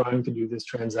 I am trying to do this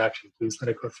transaction. Please let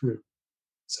it go through.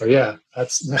 So yeah,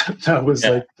 that was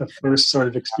like the first sort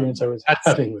of experience I was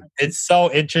having with it. It's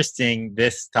so interesting,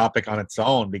 this topic on its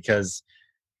own, because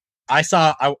I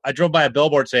drove by a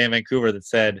billboard today in Vancouver that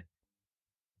said,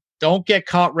 don't get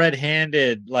caught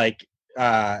red-handed, like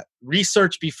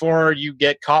research before you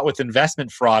get caught with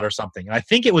investment fraud or something. And I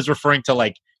think it was referring to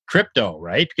like crypto,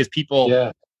 right? Because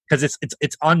because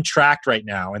it's untracked right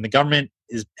now, and the government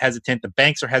is hesitant, the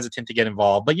banks are hesitant to get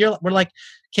involved. But we're like,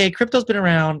 okay, crypto's been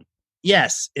around.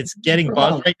 Yes, it's getting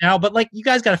buzzed right now, but like you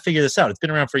guys got to figure this out. It's been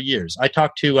around for years. I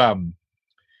talked to one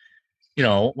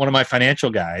of my financial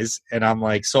guys, and I'm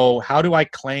like, so how do I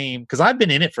claim? Because I've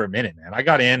been in it for a minute, man. I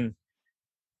got in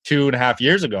 2.5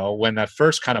 years ago when that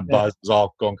first kind of buzz was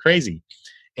all going crazy,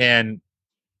 and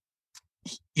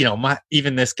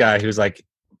even this guy who's like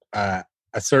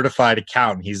a certified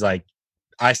accountant, he's like,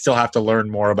 I still have to learn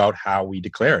more about how we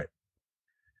declare it.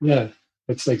 Yeah,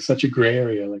 it's like such a gray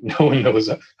area. Like no one knows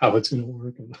how it's going to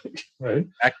work, right?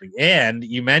 Exactly. And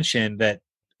you mentioned that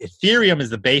Ethereum is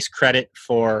the base credit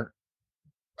for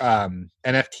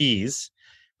NFTs,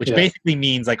 which basically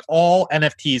means like all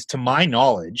NFTs, to my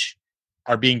knowledge,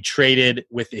 are being traded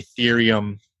with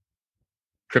Ethereum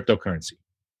cryptocurrency.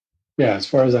 Yeah, as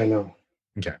far as I know.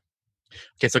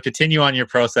 Okay, so continue on your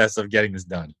process of getting this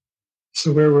done.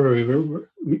 So where were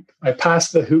we? I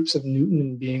passed the hoops of Newton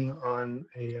and being on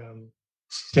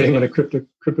getting on a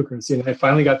cryptocurrency, and I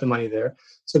finally got the money there.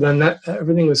 So then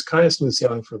everything was kind of smooth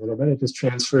sailing for a little bit. I just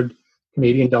transferred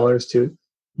Canadian dollars to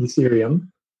Ethereum,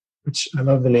 which I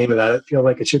love the name of that. I feel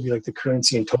like it should be like the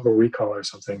currency in Total Recall or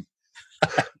something.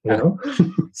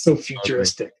 So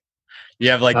futuristic. You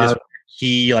have like this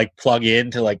key like plug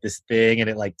into like this thing, and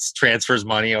it like transfers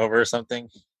money over or something.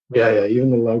 Yeah.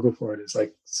 Even the logo for it is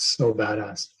like so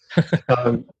badass.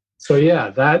 So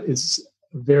yeah, that is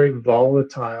a very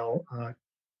volatile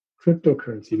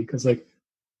cryptocurrency, because like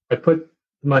I put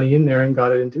money in there and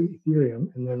got it into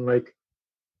Ethereum, and then like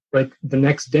the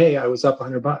next day I was up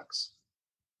 $100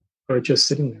 for it just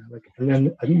sitting there. Like, and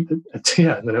then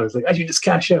and then I was like, I should just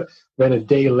cash out. Then a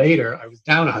day later I was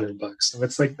down $100. So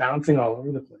it's like bouncing all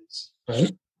over the place,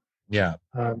 right? Yeah.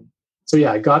 So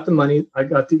yeah, I got the money. I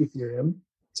got the Ethereum.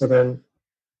 So then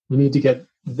you need to get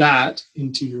that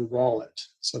into your wallet.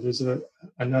 So there's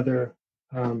another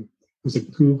there's a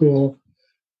Google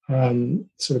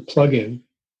sort of plugin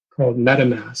called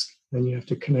MetaMask. Then you have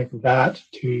to connect that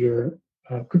to your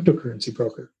cryptocurrency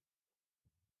broker,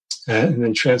 and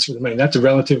then transfer the money. That's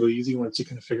relatively easy once you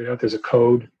kind of figure it out. There's a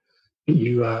code that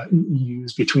you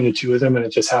use between the two of them, and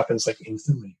it just happens like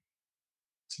instantly.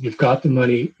 So you've got the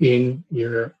money in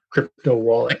your crypto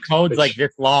wallet. The code's like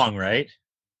this long, right?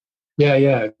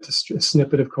 Yeah. It's a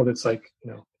snippet of code. It's like,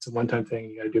 it's a one-time thing.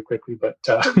 You got to do it quickly. But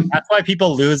that's why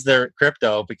people lose their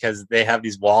crypto, because they have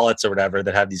these wallets or whatever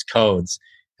that have these codes,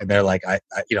 and they're like, I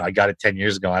got it 10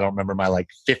 years ago. I don't remember my like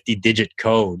 50-digit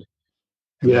code.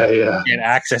 Yeah. I can't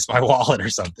access my wallet or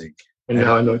something. And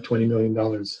now I know $20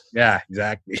 million. Yeah,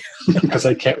 exactly. Because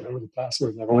I can't remember the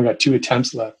password. I've only got 2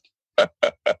 attempts left.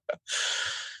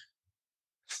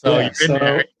 So you're in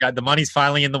there. The money's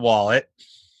finally in the wallet.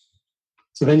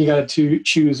 So then you got to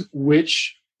choose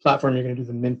which platform you're going to do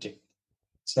the minting.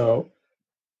 So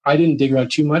I didn't dig around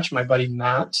too much. My buddy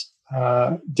Matt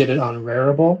did it on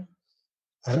Rarible,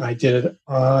 and I did it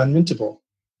on Mintable.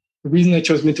 The reason I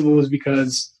chose Mintable was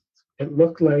because it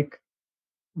looked like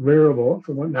Rarible,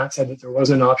 from what Matt said, that there was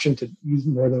an option to use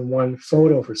more than one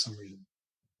photo for some reason.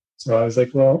 So I was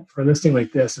like, well, for a listing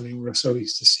like this, I mean, we're so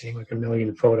used to seeing like 1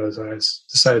 million photos, I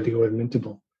decided to go with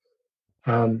Mintable.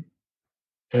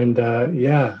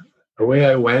 The way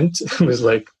I went was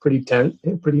like pretty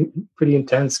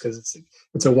intense, because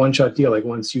it's a one-shot deal. Like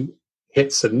once you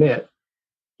hit submit,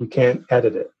 you can't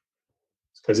edit it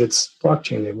because it's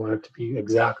blockchain. They want it to be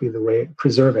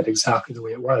preserve it exactly the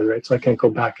way it was, right? So I can't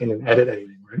go back in and edit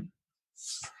anything, right?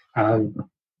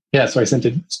 So I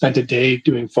spent a day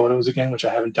doing photos again, which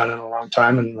I haven't done in a long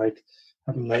time, and like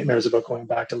having nightmares about going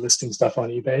back to listing stuff on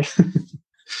eBay.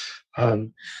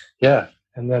 And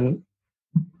then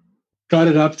got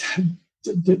it up.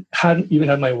 Hadn't even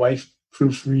had my wife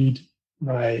proofread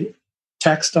my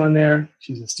text on there.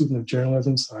 She's a student of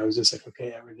journalism, so I was just like,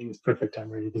 okay, everything is perfect. I'm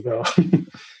ready to go.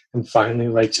 And finally,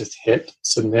 like, just hit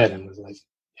submit and was like,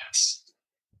 yes,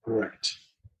 correct.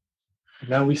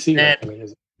 Now we see that.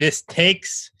 This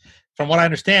takes, from what I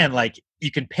understand, like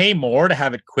you can pay more to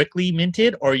have it quickly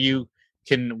minted, or you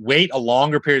can wait a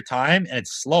longer period of time and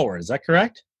it's slower. Is that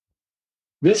correct?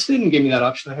 This didn't give me that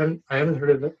option. I haven't heard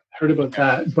about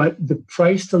that. But the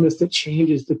price to list it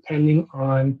changes depending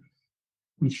on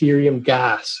Ethereum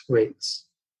gas rates.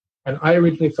 And I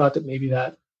originally thought that maybe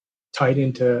that tied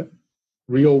into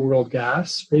real world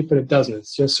gas rate, but it doesn't.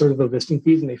 It's just sort of the listing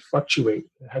fees, and they fluctuate.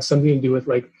 It has something to do with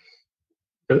like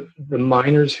the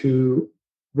miners who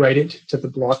write it to the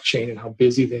blockchain and how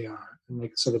busy they are. And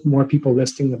like, so the more people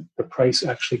listing, the price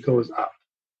actually goes up.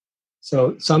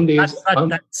 So some days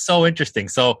that's so interesting.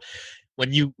 So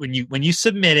when you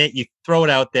submit it, you throw it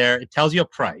out there, it tells you a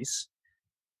price.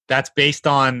 That's based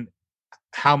on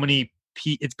how many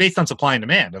it's based on supply and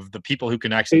demand of the people who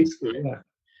can actually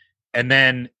And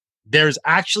then there's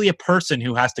actually a person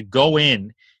who has to go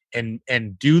in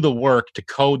and do the work to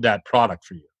code that product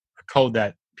for you, or code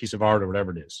that piece of art or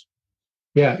whatever it is.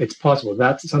 Yeah, it's possible.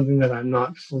 That's something that I'm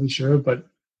not fully sure, but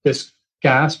this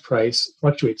gas price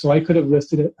fluctuates. So I could have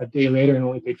listed it a day later and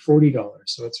only paid $40.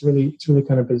 So it's really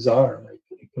kind of bizarre. Like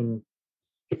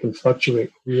it can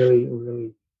fluctuate really,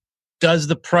 really. Does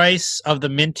the price of the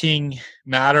minting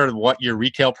matter what your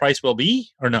retail price will be,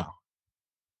 or no?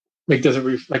 Like, does it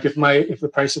like if the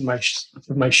price of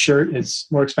my shirt is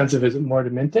more expensive, is it more to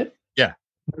mint it? Yeah.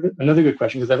 Another good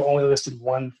question, because I've only listed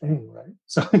one thing, right?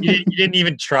 So you didn't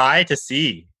even try to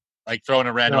see, like throwing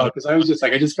a random. No, because I was just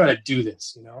like, I just got to do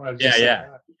this,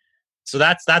 So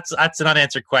that's an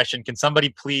unanswered question. Can somebody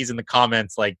please in the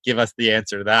comments like give us the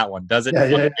answer to that one? Does it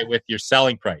fluctuate with your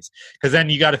selling price? Because then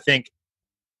you got to think,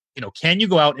 can you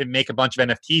go out and make a bunch of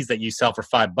NFTs that you sell for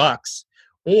 $5,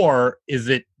 or is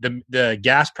it the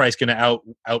gas price going to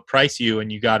outprice you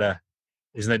and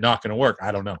isn't it not going to work?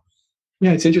 I don't know.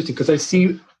 Yeah, it's interesting because I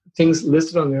see things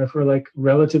listed on there for like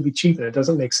relatively cheap, and it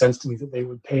doesn't make sense to me that they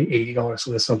would pay $80 to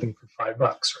list something for $5,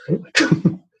 right? Like,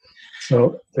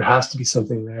 so there has to be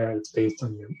something there that's based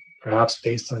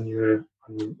on your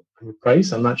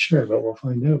price. I'm not sure, but we'll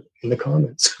find out in the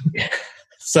comments.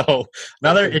 So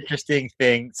another interesting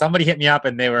thing, somebody hit me up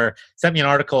and sent me an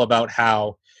article about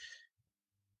how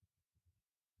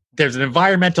there's an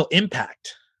environmental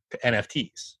impact to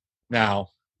NFTs. Now,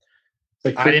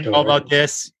 like crypto, I didn't know about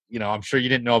this. I'm sure you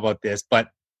didn't know about this, but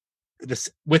this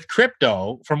with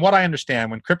crypto, from what I understand,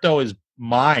 when crypto is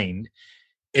mined,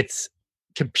 it's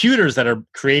computers that are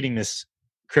creating this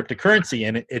cryptocurrency,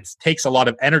 and it takes a lot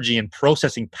of energy and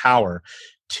processing power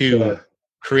to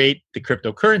create the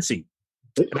cryptocurrency.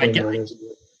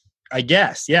 I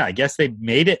guess they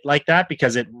made it like that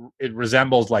because it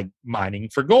resembles like mining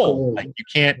for gold. Like you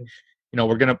can't,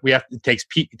 it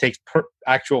takes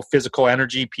actual physical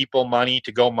energy, people, money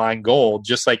to go mine gold,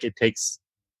 just like it takes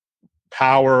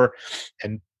power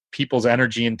and people's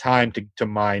energy and time to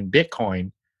mine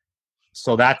Bitcoin.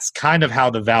 So that's kind of how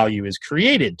the value is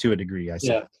created to a degree, I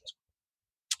suppose.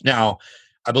 Now,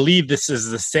 I believe this is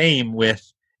the same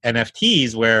with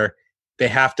NFTs, where they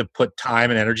have to put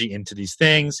time and energy into these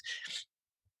things.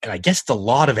 And I guess it's a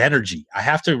lot of energy. I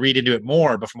have to read into it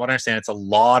more, but from what I understand, it's a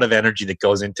lot of energy that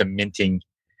goes into minting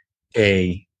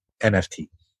a NFT.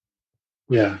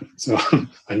 Yeah. So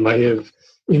I might have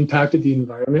impacted the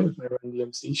environment with my Run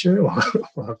DMC shirt.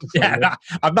 We'll have to find out.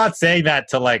 I'm not saying that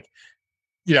to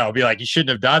be like, you shouldn't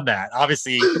have done that.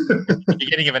 Obviously, the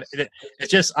beginning of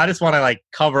it's just, I just want to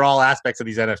cover all aspects of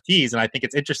these NFTs. And I think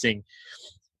it's interesting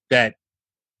that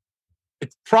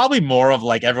it's probably more of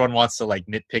everyone wants to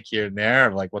nitpick here and there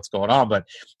of what's going on, but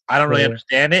I don't really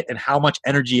understand it and how much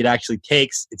energy it actually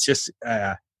takes. It's just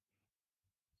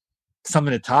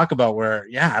something to talk about where,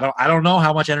 I don't know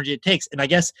how much energy it takes. And I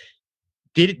guess,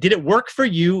 did it work for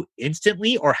you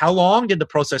instantly, or how long did the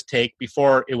process take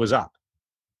before it was up?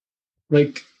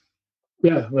 Like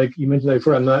you mentioned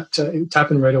before, I'm not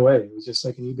tapping right away. It was just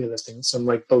like an eBay listing. Some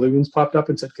balloons popped up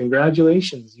and said,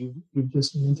 "Congratulations, you've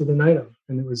just minted an item,"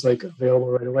 and it was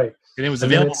available right away. And it was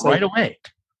available right away.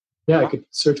 Yeah, I could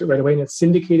search it right away, and it's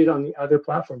syndicated on the other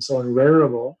platforms. So on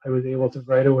Rarible, I was able to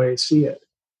right away see it,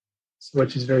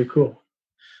 which is very cool.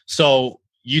 So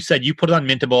you said you put it on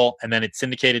Mintable, and then it's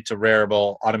syndicated to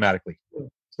Rarible automatically.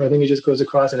 So I think it just goes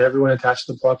across, and everyone attached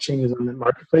to the blockchain is on the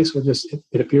marketplace.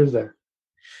 It appears there.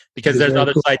 Because there's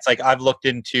other sites I've looked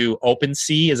into.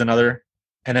 OpenSea is another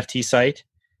NFT site.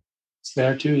 It's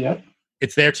there too. Yeah.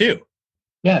 It's there too.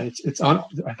 Yeah, it's on.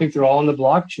 I think they're all on the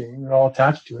blockchain. They're all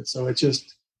attached to it. So it's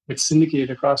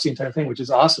syndicated across the entire thing, which is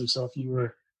awesome. So if you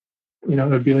were, it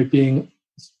would be like doing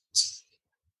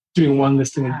one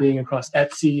listing and being across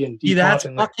Etsy and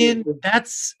Depop.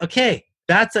 That's okay.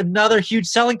 That's another huge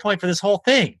selling point for this whole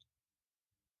thing.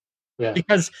 Yeah.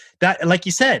 Because that, like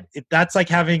you said, that's like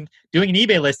doing an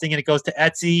eBay listing, and it goes to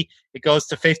Etsy, it goes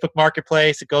to Facebook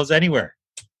Marketplace, it goes anywhere.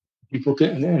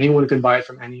 Anyone can buy it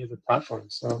from any of the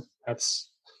platforms. So that's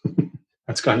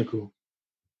kind of cool.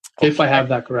 Okay. If I have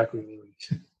that correctly.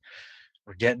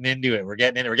 We're getting into it. We're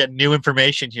getting new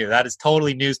information here. That is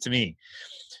totally news to me.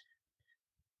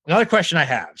 Another question I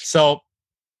have. So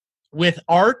with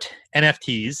art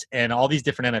NFTs and all these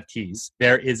different NFTs,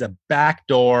 there is a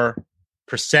backdoor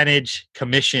percentage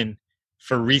commission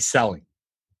for reselling.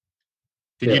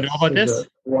 Did you know about this?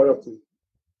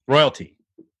 Royalty.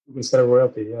 You can set a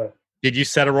royalty, yeah. Did you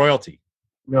set a royalty?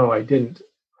 No, I didn't.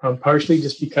 Partially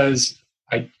just because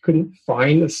I couldn't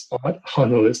find a spot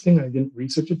on the listing. I didn't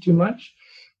research it too much.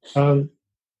 But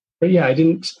yeah, I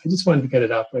didn't. I just wanted to get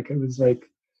it up. It was I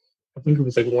think it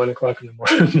was 1 o'clock in the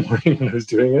morning when I was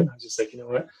doing it. I was just you know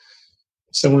what?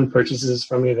 If someone purchases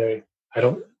from me,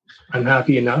 I'm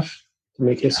happy enough to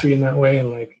make history in that way,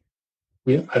 and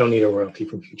I don't need a royalty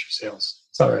from future sales.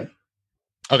 It's all right.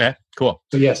 Okay, cool.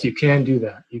 So yes, you can do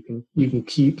that. You can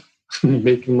keep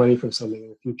making money from something in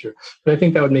the future. But I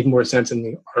think that would make more sense in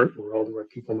the art world, where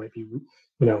people might be,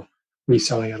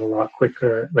 reselling it a lot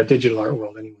quicker. The digital art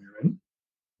world, anyway, right?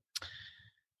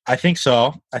 I think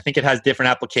so. I think it has different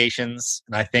applications,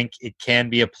 and I think it can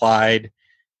be applied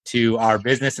to our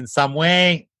business in some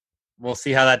way. We'll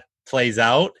see how that plays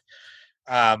out.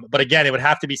 But again, it would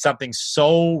have to be something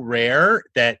so rare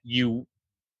that you're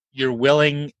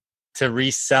willing to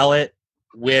resell it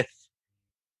with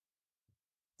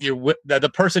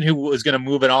the person who is going to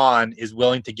move it on is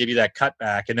willing to give you that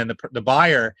cutback. And then the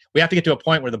buyer, we have to get to a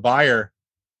point where the buyer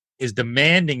is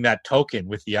demanding that token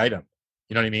with the item.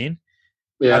 You know what I mean?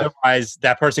 Yeah. Otherwise,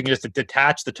 that person can just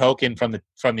detach the token from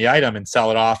the item and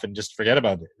sell it off and just forget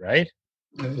about it, right?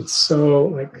 It's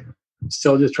so I'm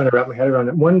still just trying to wrap my head around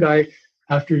it. One guy,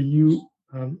 after you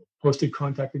posted,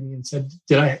 contacted me and said,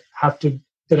 did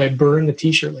I burn the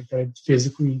t-shirt? Did I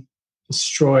physically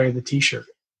destroy the t-shirt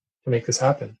to make this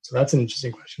happen? So that's an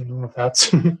interesting question. I don't know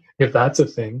if that's a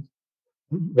thing,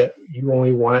 that you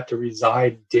only want it to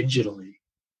reside digitally.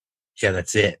 Yeah,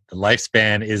 that's it. The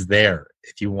lifespan is there.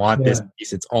 If you want this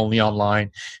piece, it's only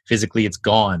online. Physically, it's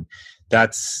gone.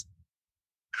 That's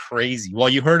crazy. Well,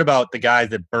 you heard about the guys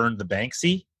that burned the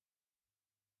Banksy?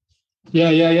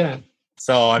 Yeah.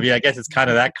 So, I mean, I guess it's kind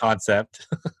of that concept.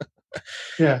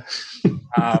 Yeah.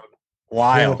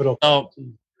 Wild. So,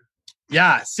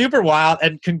 yeah, super wild.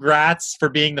 And congrats for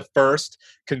being the first.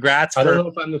 I don't know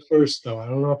if I'm the first, though. I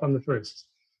don't know if I'm the first.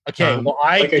 Okay, well,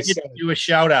 I did do a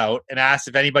shout out and asked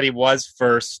if anybody was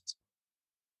first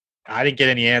I didn't get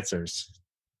any answers.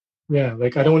 Yeah,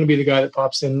 like I don't want to be the guy that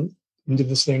pops into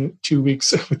this thing 2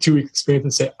 weeks with 2 weeks experience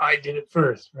and say I did it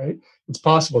first, right? It's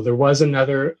possible. There was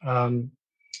another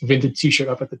vintage T-shirt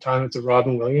up at the time. It's a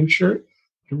Robin Williams shirt.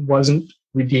 It wasn't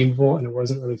redeemable and it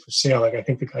wasn't really for sale. Like I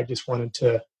think the guy just wanted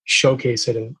to showcase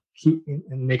it and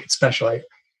make it special. I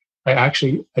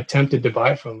actually attempted to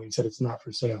buy it from him. He said it's not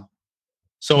for sale.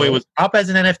 So it was up as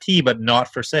an NFT, but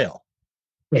not for sale.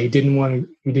 Yeah, he didn't want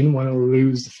to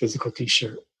lose the physical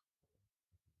T-shirt.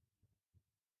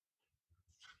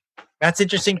 That's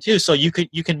interesting too. So you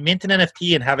can mint an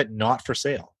NFT and have it not for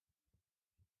sale.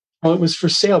 Well, it was for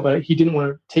sale, but he didn't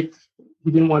want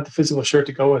the physical shirt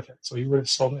to go with it. So he would have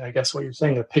sold me, I guess what you're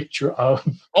saying, a picture of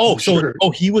shirt.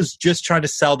 He was just trying to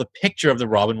sell the picture of the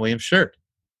Robin Williams shirt.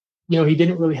 He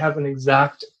didn't really have an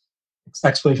exact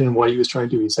explanation of what he was trying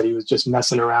to do. He said he was just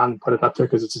messing around and put it up there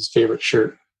because it's his favorite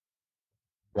shirt.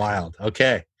 Wild.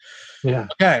 Okay. Yeah.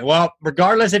 Okay. Well,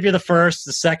 regardless if you're the first,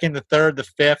 the second, the third, the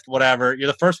fifth, whatever, you're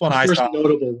the first one I saw. First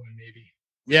notable one, maybe.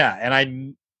 Yeah, and I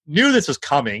knew this was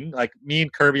coming. Like me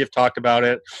and Kirby have talked about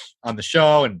it on the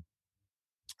show, and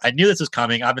I knew this was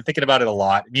coming. I've been thinking about it a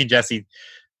lot. Me and Jesse,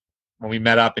 when we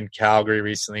met up in Calgary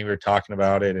recently, we were talking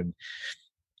about it, and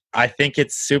I think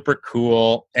it's super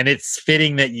cool. And it's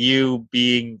fitting that you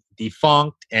being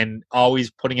defunct and always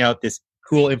putting out this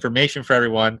cool information for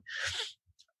everyone,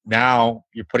 now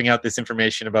you're putting out this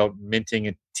information about minting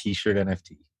a T-shirt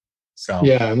NFT. So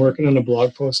yeah, I'm working on a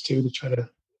blog post too to try to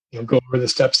go over the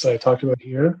steps that I talked about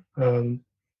here. Yeah,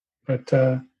 I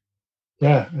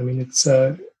mean, it's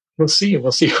we'll see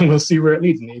where it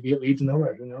leads. Maybe it leads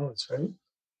nowhere. Who knows, right?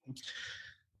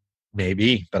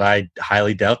 Maybe, but I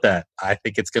highly doubt that. I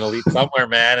think it's going to lead somewhere,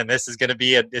 man. And this is going to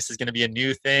be a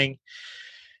new thing.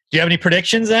 Do you have any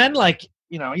predictions then? Like,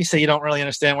 you say you don't really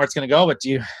understand where it's going to go, but do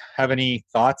you have any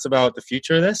thoughts about the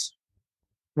future of this?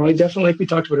 Well, I definitely, like we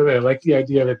talked about earlier, I like the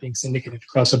idea of it being syndicated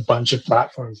across a bunch of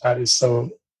platforms. That is so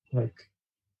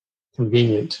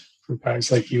convenient for guys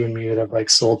like you and me that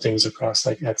have sold things across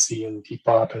Etsy and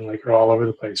Depop and are all over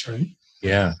the place, right?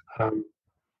 Yeah.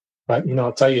 But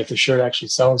I'll tell you, if the shirt actually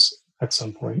sells at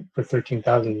some point for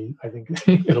 $13,000, I think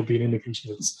it'll be an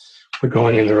indication we're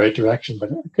going in the right direction.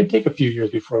 But it could take a few years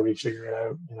before we figure it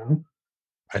out.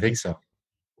 I think so.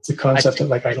 It's a concept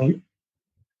that I don't.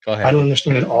 Go ahead. I don't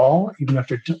understand it all, even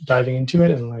after diving into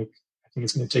it, and I think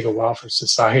it's going to take a while for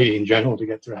society in general to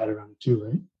get their head around it too,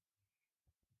 right?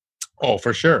 Oh,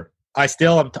 for sure. I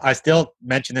still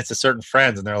mention this to certain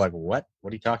friends, and they're like, "What?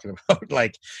 What are you talking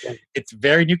about?" It's a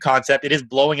very new concept. It is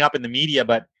blowing up in the media,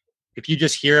 but if you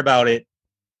just hear about it,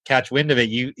 catch wind of it,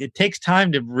 it takes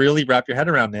time to really wrap your head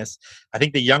around this. I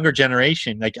think the younger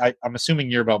generation, I'm assuming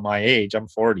you're about my age. I'm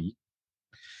 40.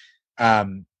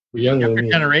 Younger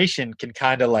generation can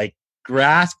kind of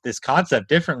grasp this concept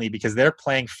differently because they're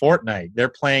playing Fortnite, they're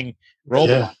playing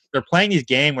Roblox, they're playing these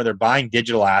games where they're buying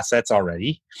digital assets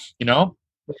already,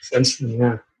 Makes sense to them,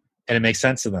 yeah. And it makes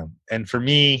sense to them. And for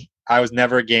me, I was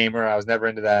never a gamer, I was never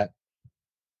into that,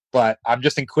 but I'm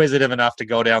just inquisitive enough to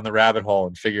go down the rabbit hole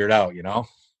and figure it out,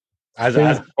 as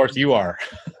of course you are.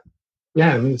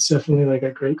 Yeah, I mean, it's definitely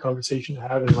a great conversation to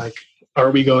have, and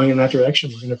are we going in that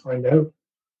direction? We're going to find out.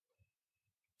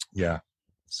 Yeah,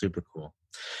 super cool.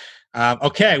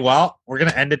 Okay, well, we're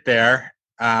gonna end it there.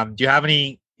 Do you have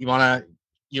any? You wanna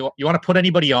put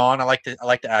anybody on? I like to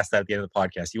ask that at the end of the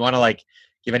podcast. You want to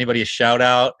give anybody a shout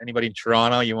out? Anybody in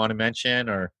Toronto you want to mention?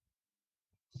 Or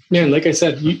yeah, like I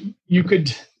said, you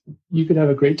could have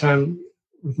a great time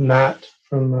with Matt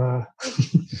from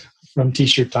from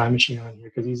T-shirt Time Machine on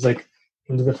here because he's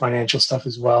into the financial stuff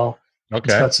as well.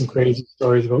 Okay, he's got some crazy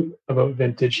stories about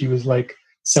vintage. He was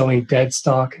selling dead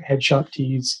stock head shop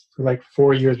tees for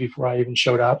 4 years before I even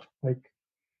showed up. Wow.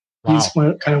 He's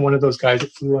kind of one of those guys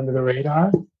that flew under the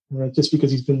radar. Just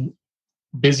because he's been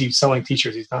busy selling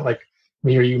T-shirts, he's not like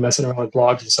me or you messing around with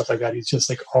blogs and stuff like that. He's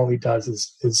just all he does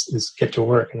is get to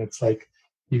work, and it's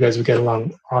you guys would get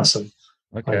along awesome.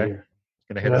 Okay.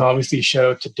 And then obviously shout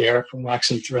out to Derek from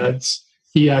Wax and Threads.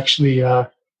 He actually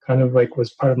kind of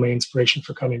was part of my inspiration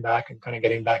for coming back and kind of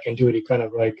getting back into it. He kind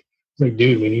of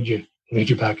dude, we need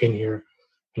you back in here,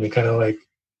 and he kind of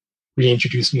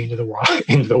reintroduced me into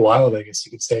the wild, I guess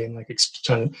you could say, and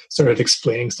started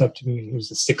explaining stuff to me. And he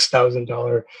was a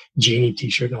 $6,000 Genie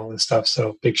T-shirt and all this stuff.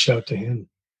 So big shout to him,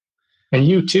 and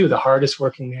you too, the hardest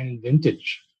working man in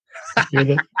vintage. You're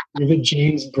the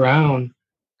James Brown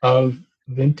of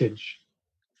vintage.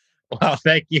 Well,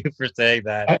 thank you for saying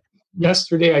that.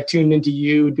 Yesterday, I tuned into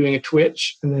you doing a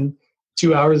Twitch, and then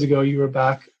 2 hours ago, you were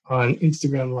back on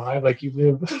Instagram Live. You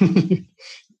live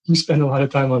you spend a lot of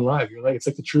time on live. You're like, it's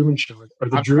like the Truman Show or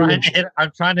the Truman Show.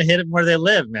 I'm trying to hit them where they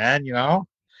live, man. You know.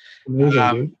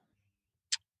 Amazing, dude.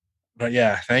 But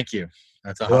yeah, thank you.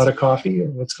 That's awesome. A lot of coffee, or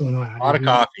what's going on? A lot of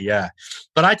coffee, yeah.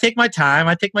 But I take my time.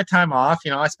 I take my time off.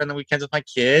 You know, I spend the weekends with my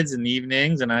kids and the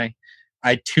evenings, and I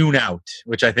tune out,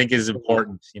 which I think is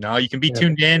important. You know, you can be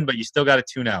tuned in, but you still got to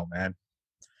tune out, man.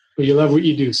 But you love what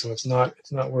you do, so it's not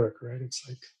work, right? It's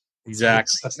like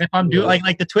exactly. And if I'm doing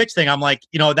like the Twitch thing, I'm like,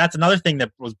 you know, that's another thing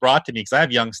that was brought to me because I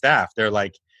have young staff. They're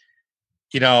like,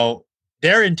 you know,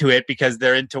 they're into it because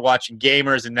they're into watching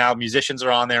gamers, and now musicians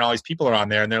are on there and all these people are on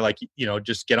there, and they're like, you know,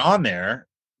 just get on there,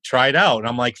 try it out. And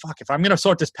I'm like, fuck, if I'm going to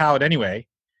sort this palette anyway,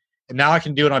 and now I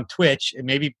can do it on Twitch, and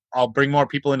maybe I'll bring more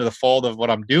people into the fold of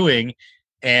what I'm doing.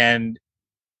 And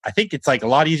I think it's like a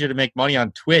lot easier to make money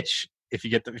on Twitch if you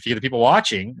get the people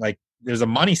watching. Like, there's a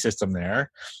money system there.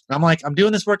 And I'm like, I'm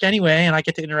doing this work anyway, and I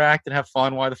get to interact and have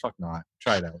fun. Why the fuck not?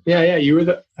 Try it out. Yeah.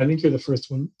 I think you're the first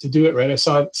one to do it, right? I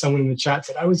saw someone in the chat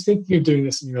said, I was thinking of doing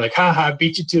this, and you're like, I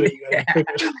beat you to it. You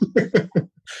gotta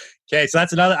Okay, so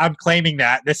that's another. I'm claiming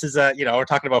that this is a. You know, we're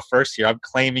talking about first here. I'm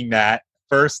claiming that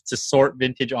first to sort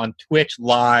vintage on Twitch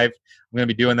live. I'm going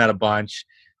to be doing that a bunch.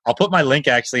 I'll put my link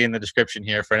actually in the description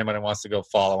here for anyone who wants to go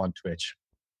follow on Twitch.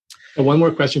 And one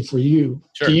more question for you.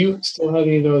 Sure. Do you still have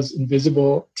any of those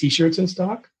invisible t-shirts in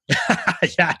stock?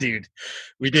 Yeah, dude.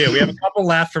 We do. We have a couple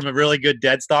left from a really good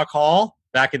dead stock haul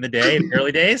back in the day, in the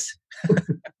early days.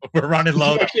 We're running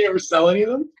low. Did you actually ever sell any of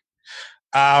them?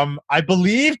 I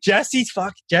believe Jesse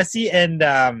and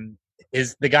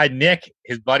the guy Nick,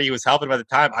 his buddy who was helping him at the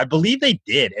time, I believe they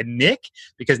did. And Nick,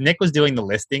 because Nick was doing the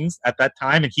listings at that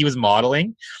time and he was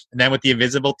modeling, and then with the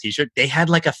invisible t-shirt, they had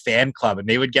like a fan club, and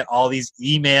they would get all these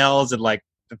emails and like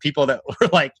the people that were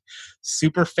like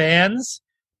super fans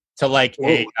to like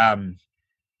a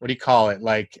what do you call it?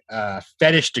 Like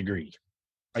fetish degree.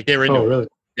 Like they were into really?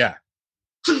 Yeah.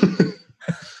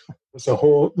 There's a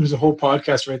whole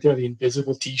podcast right there, the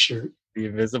invisible t-shirt. The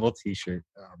invisible t-shirt.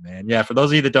 Oh man. Yeah. For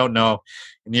those of you that don't know,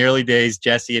 in the early days,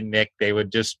 Jesse and Nick, they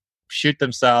would just shoot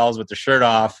themselves with their shirt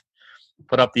off,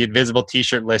 put up the invisible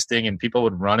t-shirt listing, and people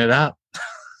would run it up.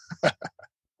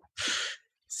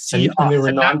 See, and they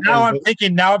were now I'm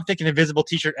thinking invisible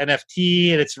t-shirt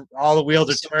NFT, and it's all the wheels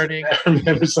are turning. I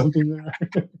remember something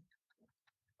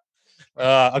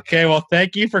there. Okay. Well,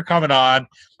 thank you for coming on,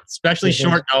 especially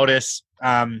short notice.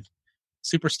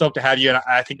 Super stoked to have you, and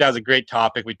I think that was a great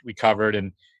topic we covered,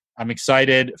 and I'm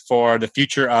excited for the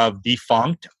future of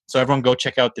Defunct. So everyone go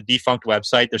check out the Defunct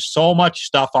website. There's so much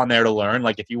stuff on there to learn.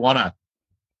 Like if you want to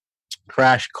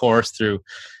crash course through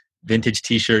vintage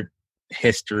t-shirt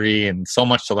history and so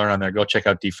much to learn on there, go check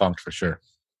out Defunct for sure.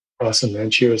 Awesome,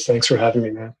 man. Cheers. Thanks for having me,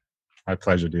 man. My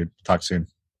pleasure, dude. Talk soon.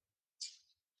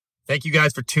 Thank you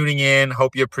guys for tuning in.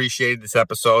 Hope you appreciated this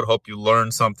episode. Hope you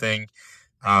learned something.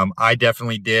 I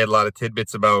definitely did a lot of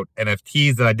tidbits about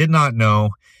NFTs that I did not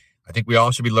know. I think we all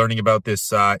should be learning about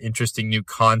this interesting new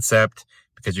concept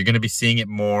because you're going to be seeing it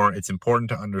more. It's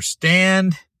important to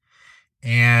understand.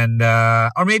 And,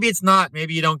 or maybe it's not.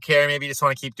 Maybe you don't care. Maybe you just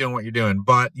want to keep doing what you're doing.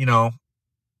 But, you know,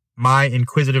 my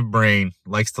inquisitive brain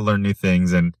likes to learn new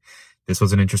things. And this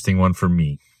was an interesting one for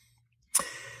me.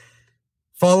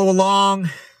 Follow along,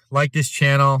 like this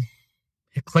channel.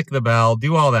 Click the bell,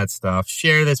 do all that stuff.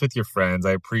 Share this with your friends.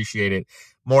 I appreciate it.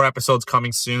 More episodes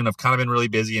coming soon. I've kind of been really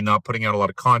busy and not putting out a lot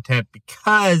of content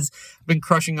because I've been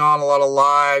crushing on a lot of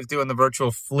lives, doing the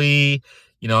virtual flea.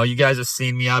 You know, you guys have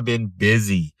seen me. I've been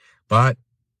busy. But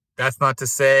that's not to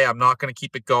say I'm not going to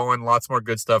keep it going. Lots more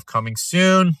good stuff coming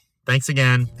soon. Thanks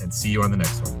again, and see you on the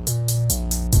next one.